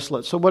on the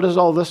desolate. So what does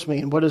all this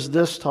mean? What is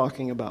this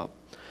talking about?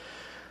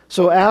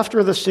 So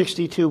after the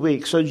 62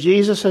 weeks, so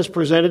Jesus has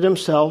presented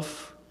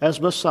himself as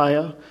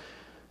Messiah.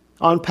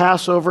 On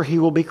Passover, he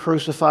will be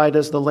crucified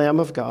as the Lamb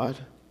of God.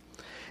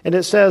 And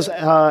it says,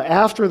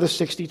 after the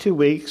 62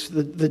 weeks,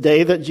 the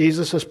day that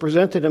Jesus has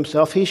presented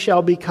himself, he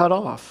shall be cut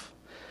off.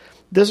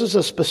 This is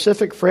a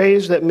specific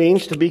phrase that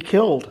means to be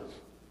killed.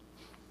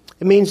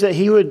 It means that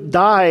he would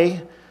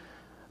die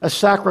a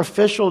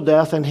sacrificial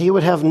death, and he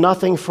would have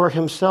nothing for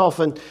himself.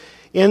 And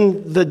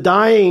in the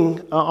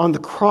dying on the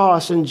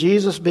cross and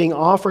Jesus being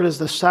offered as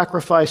the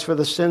sacrifice for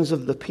the sins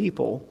of the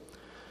people,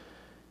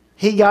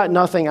 he got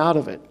nothing out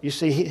of it. You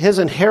see, his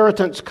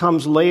inheritance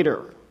comes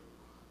later.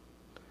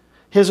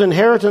 His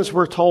inheritance,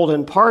 we're told,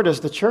 in part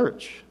is the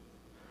church.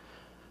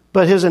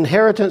 But his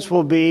inheritance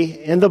will be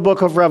in the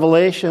book of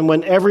Revelation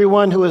when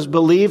everyone who has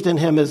believed in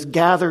him is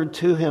gathered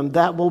to him.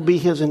 That will be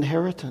his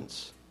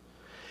inheritance.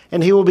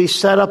 And he will be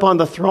set up on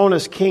the throne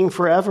as king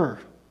forever.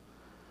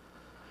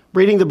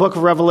 Reading the book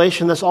of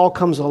Revelation, this all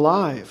comes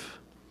alive.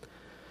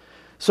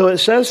 So it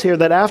says here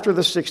that after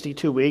the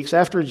 62 weeks,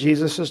 after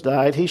Jesus has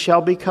died, he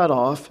shall be cut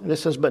off. And it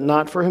says, but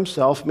not for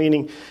himself,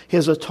 meaning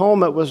his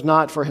atonement was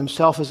not for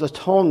himself. His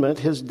atonement,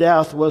 his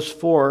death, was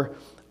for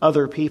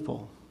other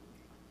people.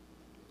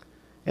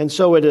 And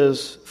so it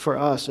is for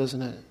us,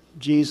 isn't it?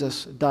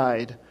 Jesus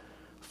died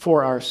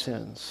for our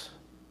sins,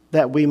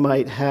 that we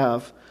might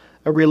have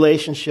a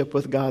relationship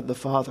with God the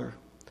Father.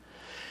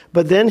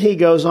 But then he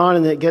goes on,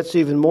 and it gets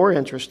even more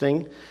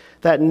interesting.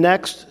 That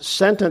next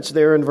sentence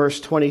there in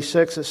verse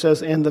 26, it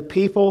says, and the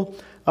people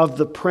of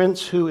the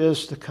prince who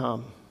is to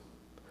come.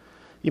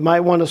 You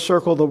might want to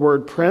circle the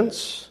word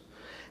prince.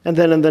 And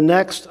then in the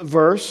next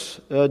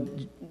verse,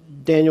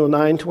 Daniel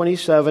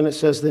 9:27, it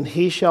says, then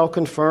he shall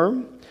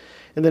confirm.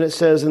 And then it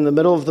says, in the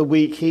middle of the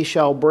week, he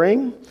shall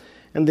bring.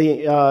 And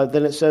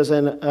then it says,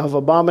 and of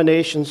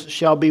abominations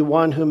shall be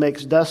one who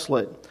makes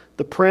desolate.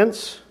 The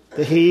prince,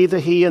 the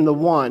he, and the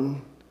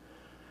one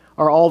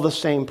are all the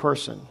same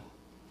person.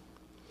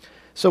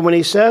 So when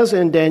he says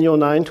in Daniel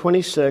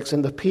 9:26,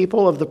 and the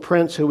people of the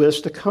prince who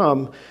is to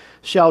come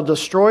shall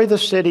destroy the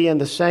city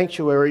and the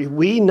sanctuary,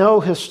 we know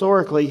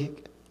historically,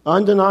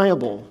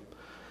 undeniable,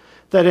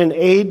 that in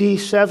AD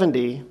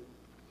 70,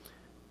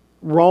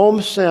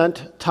 Rome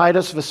sent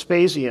Titus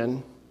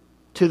Vespasian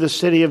to the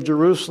city of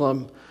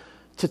Jerusalem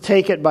to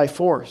take it by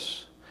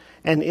force.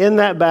 And in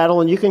that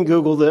battle, and you can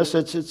Google this,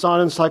 it's on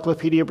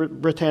Encyclopedia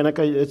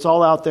Britannica, it's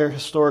all out there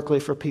historically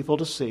for people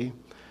to see.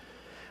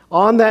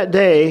 On that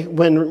day,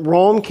 when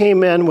Rome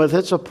came in with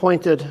its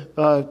appointed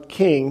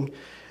king,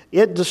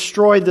 it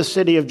destroyed the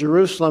city of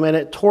Jerusalem and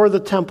it tore the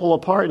temple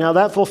apart. Now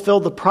that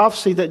fulfilled the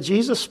prophecy that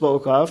Jesus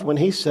spoke of when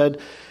he said,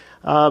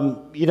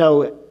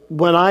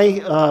 when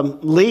I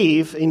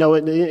leave,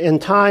 in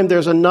time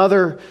there's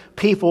another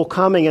people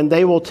coming and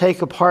they will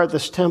take apart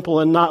this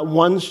temple and not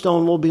one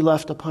stone will be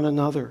left upon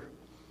another.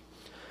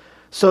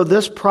 So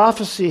this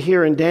prophecy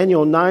here in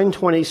Daniel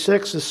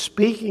 9:26 is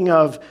speaking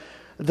of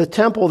the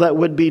temple that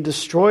would be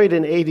destroyed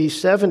in AD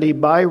 70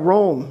 by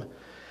Rome.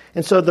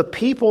 And so the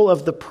people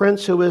of the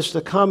prince who is to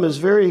come is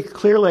very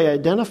clearly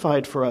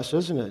identified for us,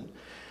 isn't it?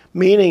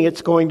 Meaning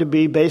it's going to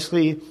be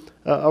basically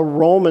a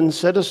Roman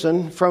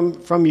citizen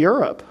from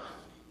Europe.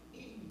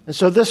 And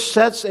so this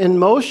sets in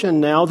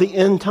motion now the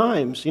end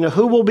times.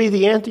 Who will be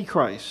the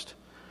Antichrist?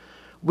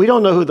 We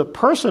don't know who the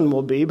person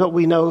will be, but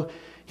we know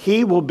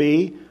he will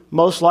be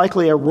most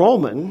likely a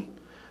Roman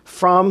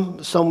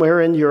from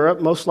somewhere in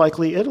Europe, most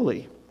likely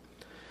Italy.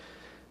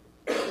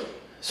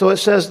 So it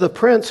says, the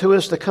prince who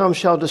is to come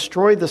shall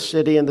destroy the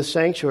city and the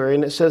sanctuary.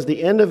 And it says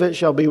the end of it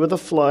shall be with a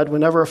flood.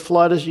 Whenever a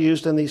flood is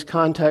used in these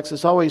contexts,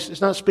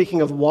 it's not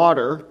speaking of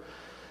water.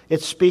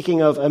 It's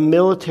speaking of a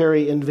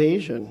military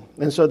invasion.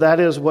 And so that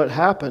is what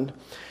happened.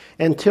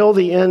 Until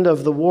the end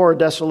of the war,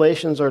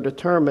 desolations are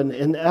determined.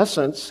 In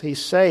essence,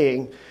 he's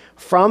saying,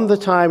 from the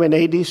time in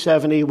AD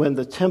 70 when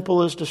the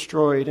temple is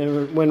destroyed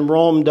and when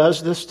Rome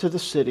does this to the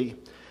city,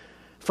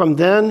 from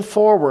then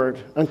forward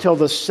until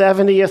the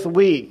 70th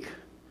week,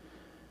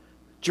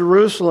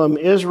 Jerusalem,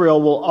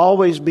 Israel, will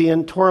always be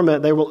in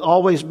torment. They will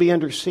always be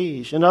under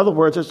siege. In other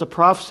words, it's a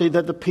prophecy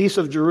that the peace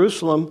of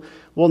Jerusalem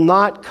will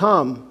not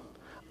come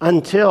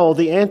until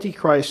the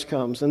Antichrist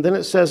comes. And then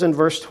it says in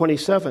verse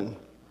 27,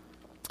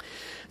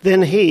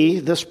 then he,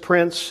 this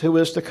prince who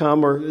is to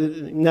come, or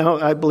now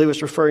I believe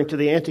it's referring to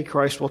the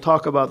Antichrist, we'll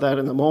talk about that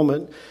in a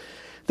moment,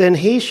 then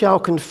he shall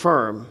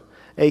confirm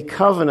a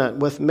covenant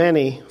with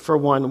many for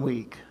 1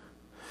 week.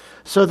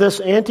 So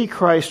this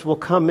Antichrist will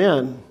come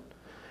in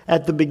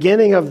at the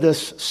beginning of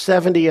this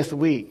 70th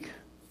week,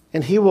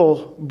 and he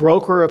will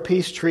broker a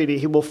peace treaty.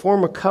 He will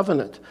form a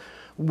covenant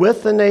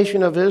with the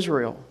nation of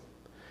Israel.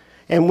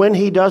 And when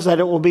he does that,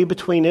 it will be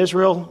between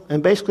Israel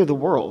and basically the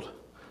world,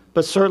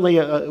 but certainly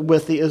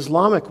with the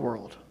Islamic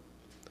world.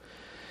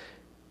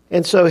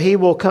 And so he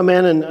will come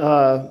in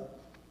and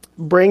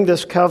bring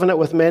this covenant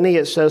with many,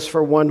 it says,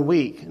 for 1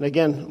 week. And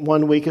again,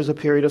 1 week is a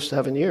period of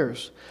 7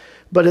 years.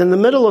 But in the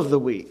middle of the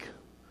week,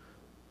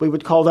 we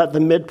would call that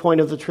the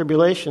midpoint of the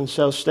tribulation.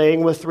 So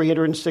staying with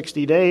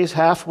 360 days,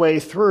 halfway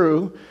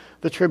through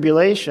the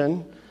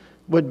tribulation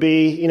would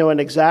be, an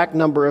exact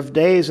number of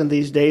days. And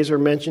these days are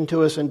mentioned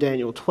to us in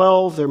Daniel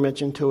 12. They're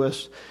mentioned to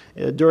us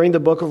during the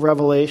book of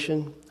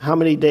Revelation. How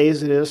many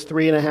days it is?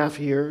 3.5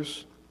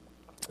 years.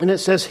 And it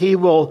says he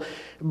will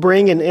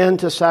bring an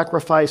end to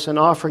sacrifice and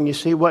offering. You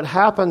see, what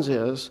happens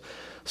is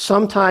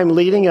sometime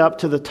leading up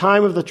to the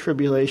time of the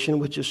tribulation,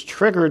 which is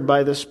triggered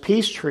by this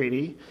peace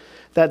treaty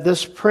that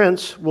this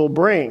prince will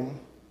bring,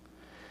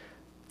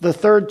 the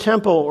third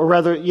temple, or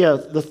rather,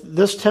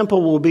 this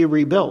temple will be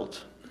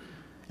rebuilt.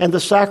 And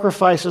the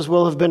sacrifices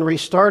will have been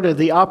restarted.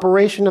 The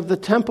operation of the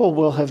temple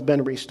will have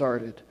been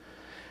restarted.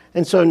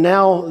 And so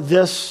now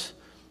this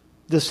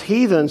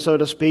heathen, so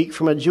to speak,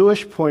 from a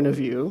Jewish point of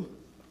view,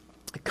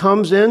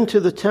 comes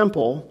into the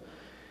temple,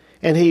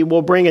 and he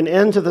will bring an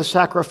end to the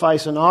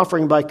sacrifice and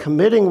offering by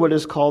committing what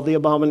is called the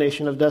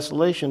abomination of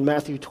desolation.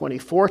 Matthew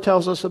 24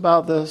 tells us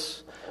about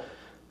this.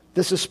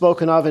 This is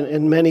spoken of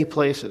in many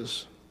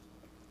places.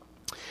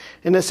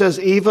 And it says,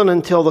 even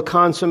until the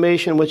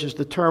consummation which is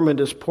determined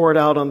is poured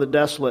out on the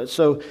desolate.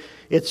 So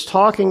it's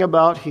talking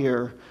about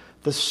here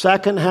the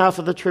second half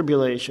of the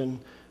tribulation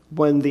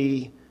when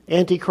the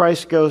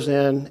Antichrist goes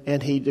in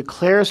and he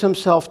declares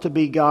himself to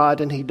be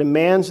God and he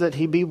demands that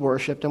he be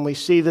worshipped. And we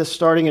see this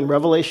starting in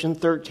Revelation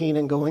 13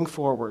 and going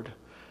forward.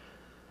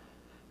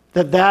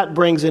 That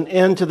brings an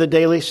end to the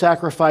daily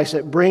sacrifice.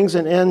 It brings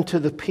an end to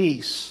the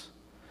peace.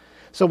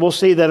 So we'll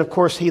see that, of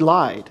course, he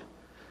lied.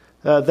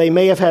 They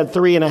may have had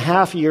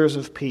 3.5 years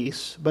of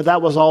peace, but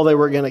that was all they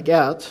were going to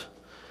get.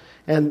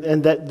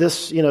 And that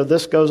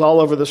this goes all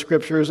over the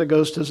scriptures. It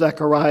goes to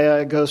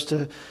Zechariah. It goes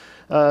to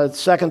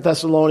 2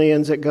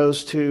 Thessalonians. It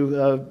goes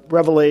to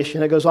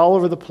Revelation. It goes all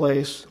over the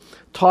place,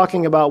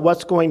 talking about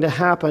what's going to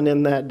happen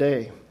in that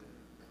day.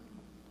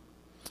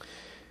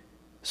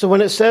 So when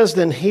it says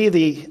then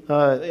he's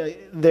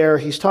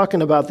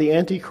talking about the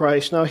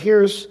Antichrist. Now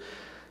here's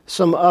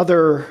some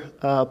other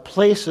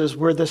places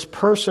where this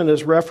person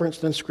is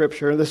referenced in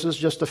Scripture, and this is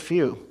just a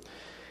few.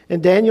 In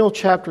Daniel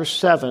chapter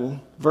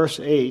 7, verse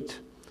 8,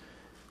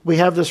 we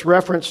have this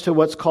reference to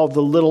what's called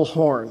the little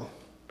horn.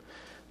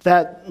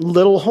 That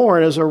little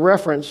horn is a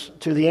reference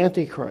to the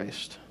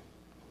Antichrist.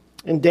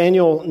 In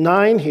Daniel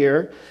 9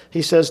 here,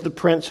 he says the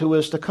prince who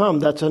is to come.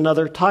 That's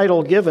another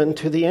title given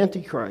to the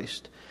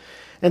Antichrist.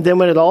 And then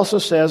when it also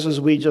says,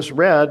 as we just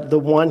read, the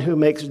one who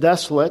makes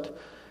desolate,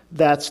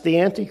 that's the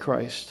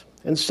Antichrist.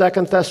 In 2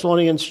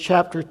 Thessalonians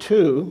chapter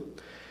 2,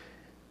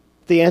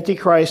 the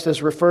Antichrist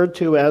is referred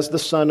to as the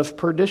son of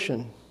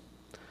perdition.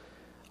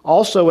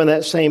 Also in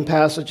that same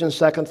passage in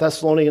 2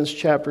 Thessalonians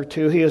chapter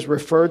 2, he is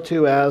referred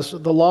to as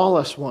the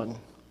lawless one.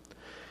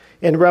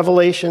 In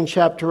Revelation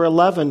chapter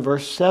 11,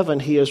 verse 7,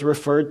 he is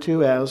referred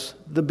to as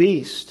the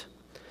beast.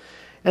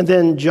 And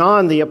then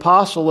John the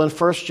apostle in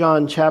 1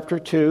 John chapter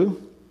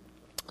 2,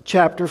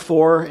 chapter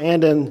 4,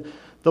 and in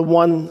the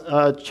one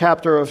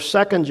chapter of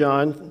 2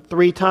 John,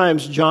 3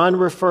 times John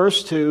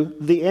refers to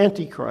the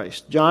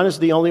Antichrist. John is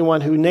the only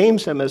one who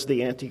names him as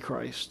the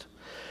Antichrist.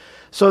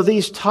 So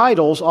these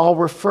titles all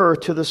refer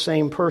to the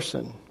same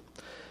person.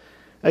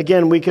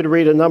 Again, we could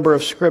read a number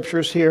of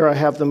scriptures here. I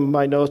have them in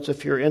my notes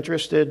if you're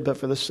interested, but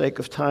for the sake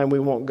of time, we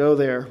won't go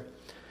there.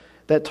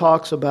 That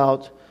talks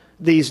about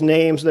these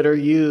names that are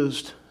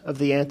used of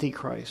the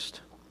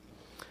Antichrist.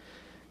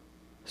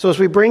 So as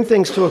we bring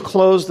things to a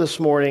close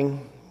this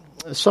morning,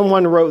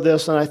 someone wrote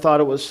this, and I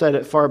thought it was said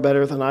it far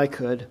better than I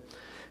could.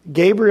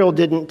 Gabriel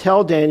didn't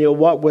tell Daniel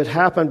what would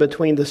happen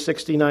between the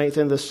 69th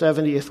and the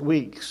 70th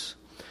weeks.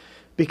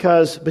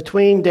 Because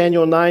between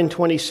Daniel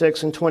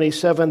 9:26 and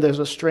 27, there's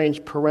a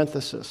strange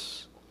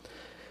parenthesis.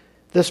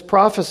 This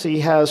prophecy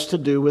has to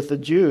do with the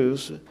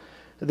Jews,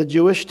 the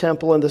Jewish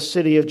temple and the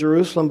city of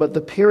Jerusalem, but the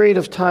period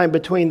of time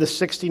between the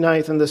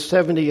 69th and the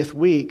 70th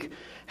week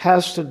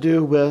has to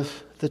do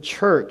with the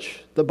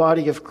church, the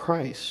body of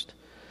Christ.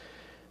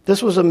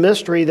 This was a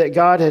mystery that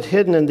God had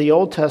hidden in the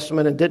Old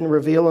Testament and didn't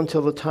reveal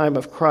until the time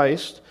of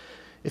Christ.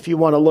 If you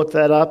want to look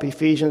that up,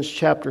 Ephesians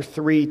chapter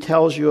 3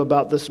 tells you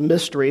about this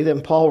mystery,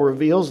 then Paul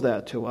reveals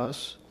that to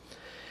us.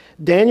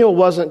 Daniel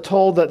wasn't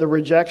told that the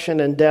rejection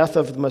and death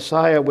of the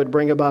Messiah would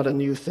bring about a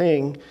new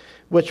thing,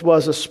 which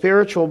was a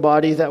spiritual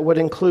body that would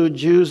include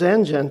Jews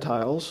and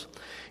Gentiles,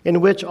 in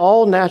which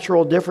all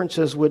natural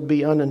differences would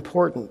be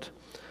unimportant.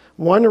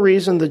 One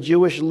reason the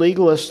Jewish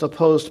legalists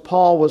opposed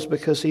Paul was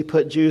because he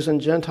put Jews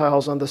and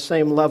Gentiles on the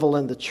same level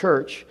in the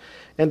church,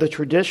 and the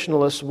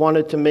traditionalists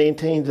wanted to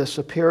maintain the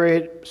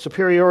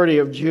superiority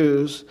of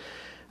Jews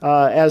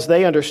as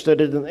they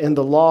understood it in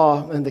the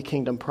law and the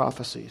kingdom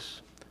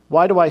prophecies.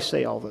 Why do I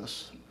say all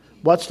this?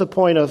 What's the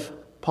point of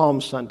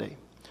Palm Sunday?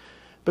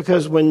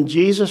 Because when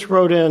Jesus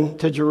rode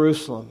into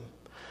Jerusalem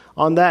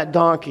on that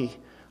donkey,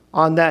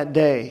 on that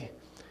day,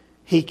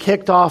 he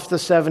kicked off the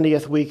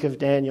 70th week of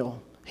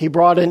Daniel. He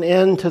brought an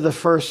end to the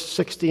first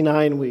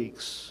 69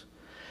 weeks.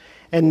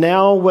 And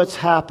now what's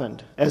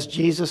happened as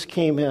Jesus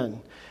came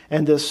in,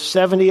 and this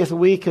 70th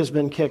week has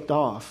been kicked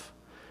off.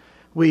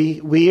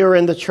 We are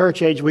in the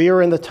church age. We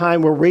are in the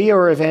time where we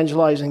are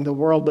evangelizing the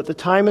world, but the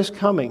time is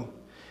coming,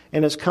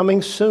 and it's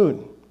coming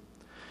soon,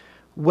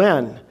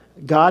 when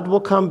God will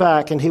come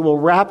back and he will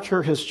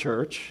rapture his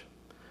church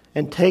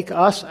and take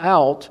us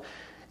out.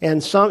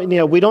 And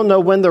we don't know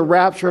when the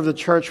rapture of the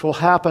church will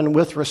happen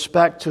with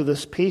respect to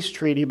this peace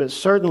treaty, but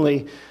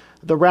certainly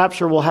the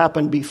rapture will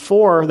happen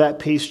before that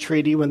peace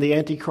treaty when the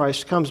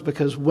Antichrist comes,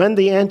 because when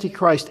the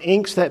Antichrist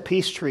inks that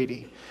peace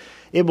treaty,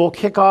 it will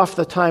kick off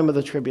the time of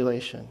the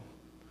tribulation.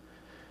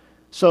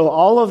 So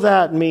all of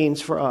that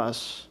means for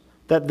us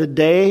that the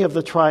day of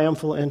the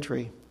triumphal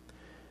entry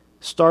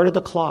started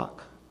the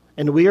clock,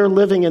 and we are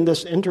living in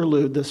this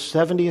interlude, this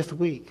 70th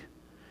week.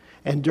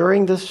 And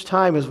during this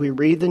time, as we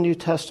read the New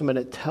Testament,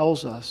 it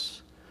tells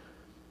us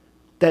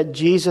that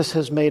Jesus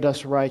has made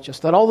us righteous,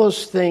 that all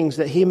those things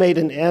that he made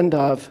an end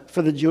of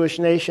for the Jewish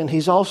nation,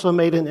 he's also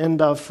made an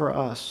end of for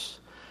us.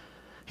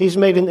 He's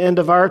made an end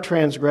of our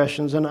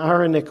transgressions and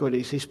our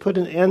iniquities. He's put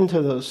an end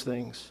to those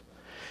things.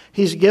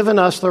 He's given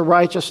us the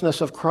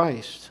righteousness of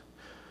Christ.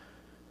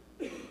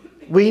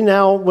 We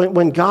now,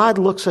 when God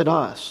looks at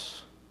us,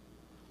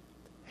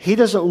 he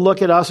doesn't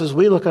look at us as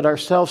we look at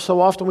ourselves.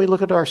 So often we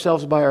look at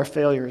ourselves by our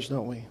failures,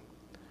 don't we?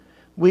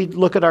 We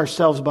look at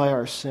ourselves by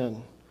our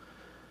sin.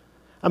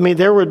 I mean,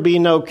 there would be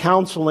no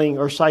counseling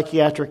or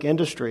psychiatric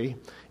industry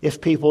if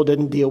people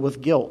didn't deal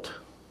with guilt.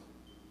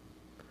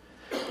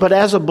 But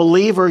as a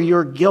believer,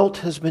 your guilt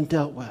has been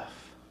dealt with.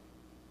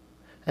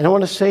 And I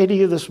want to say to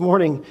you this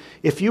morning,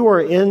 if you are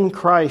in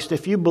Christ,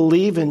 if you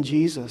believe in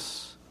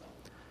Jesus,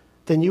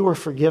 then you are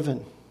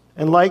forgiven.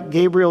 And like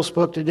Gabriel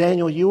spoke to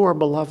Daniel, you are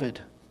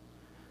beloved.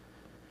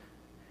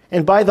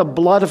 And by the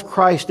blood of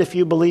Christ, if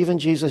you believe in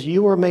Jesus,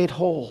 you are made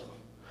whole.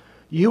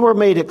 You are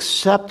made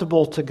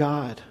acceptable to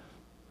God.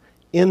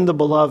 In the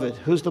beloved.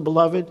 Who's the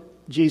beloved?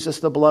 Jesus,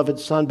 the beloved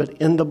Son. But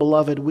in the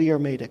beloved, we are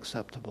made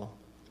acceptable.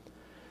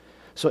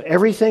 So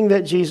everything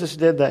that Jesus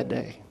did that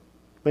day,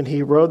 when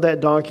he rode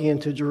that donkey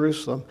into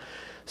Jerusalem,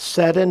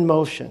 set in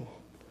motion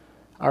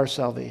our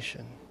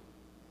salvation.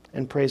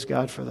 And praise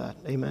God for that.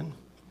 Amen.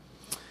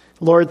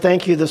 Lord,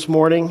 thank you this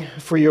morning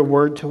for your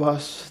word to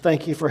us.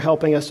 Thank you for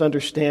helping us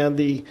understand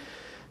the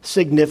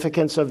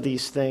significance of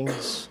these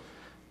things.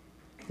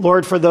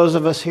 Lord, for those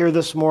of us here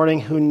this morning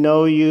who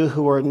know you,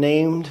 who are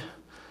named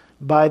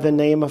by the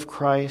name of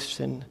Christ,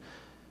 and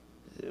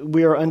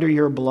we are under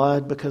your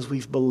blood because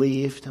we've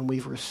believed and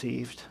we've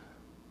received.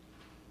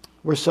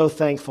 We're so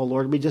thankful,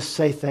 Lord. We just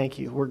say thank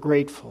you. We're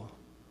grateful.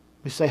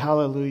 We say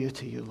hallelujah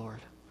to you,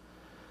 Lord.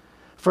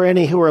 For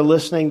any who are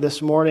listening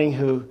this morning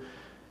who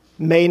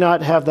may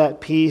not have that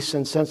peace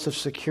and sense of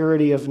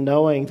security of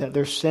knowing that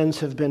their sins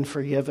have been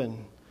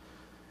forgiven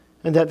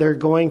and that they're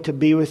going to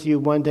be with you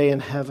one day in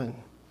heaven,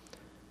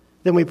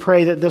 then we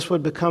pray that this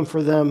would become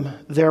for them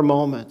their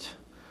moment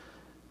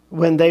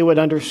when they would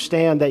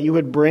understand, that you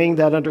would bring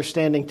that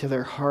understanding to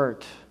their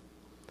heart,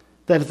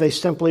 that if they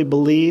simply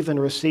believe and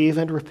receive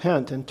and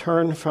repent and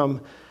turn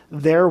from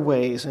their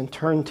ways and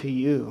turn to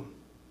you,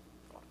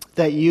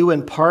 that you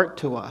impart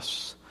to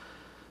us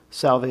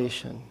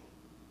salvation.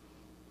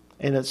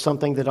 And it's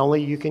something that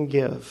only you can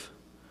give.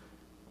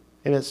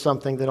 And it's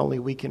something that only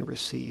we can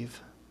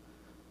receive.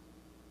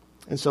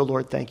 And so,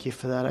 Lord, thank you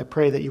for that. I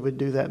pray that you would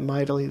do that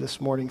mightily this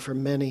morning for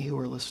many who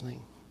are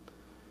listening.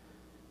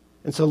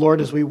 And so, Lord,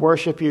 as we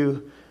worship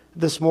you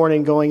this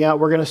morning going out,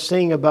 we're going to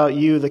sing about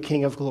you, the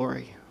King of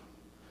Glory,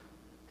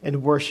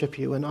 and worship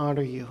you and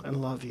honor you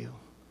and love you.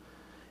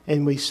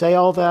 And we say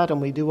all that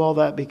and we do all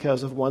that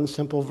because of one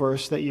simple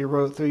verse that you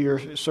wrote through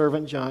your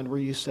servant John, where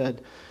you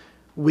said,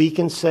 we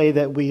can say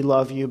that we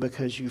love you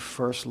because you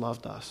first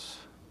loved us.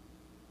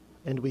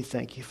 And we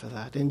thank you for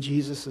that. In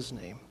Jesus'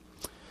 name,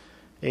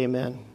 amen.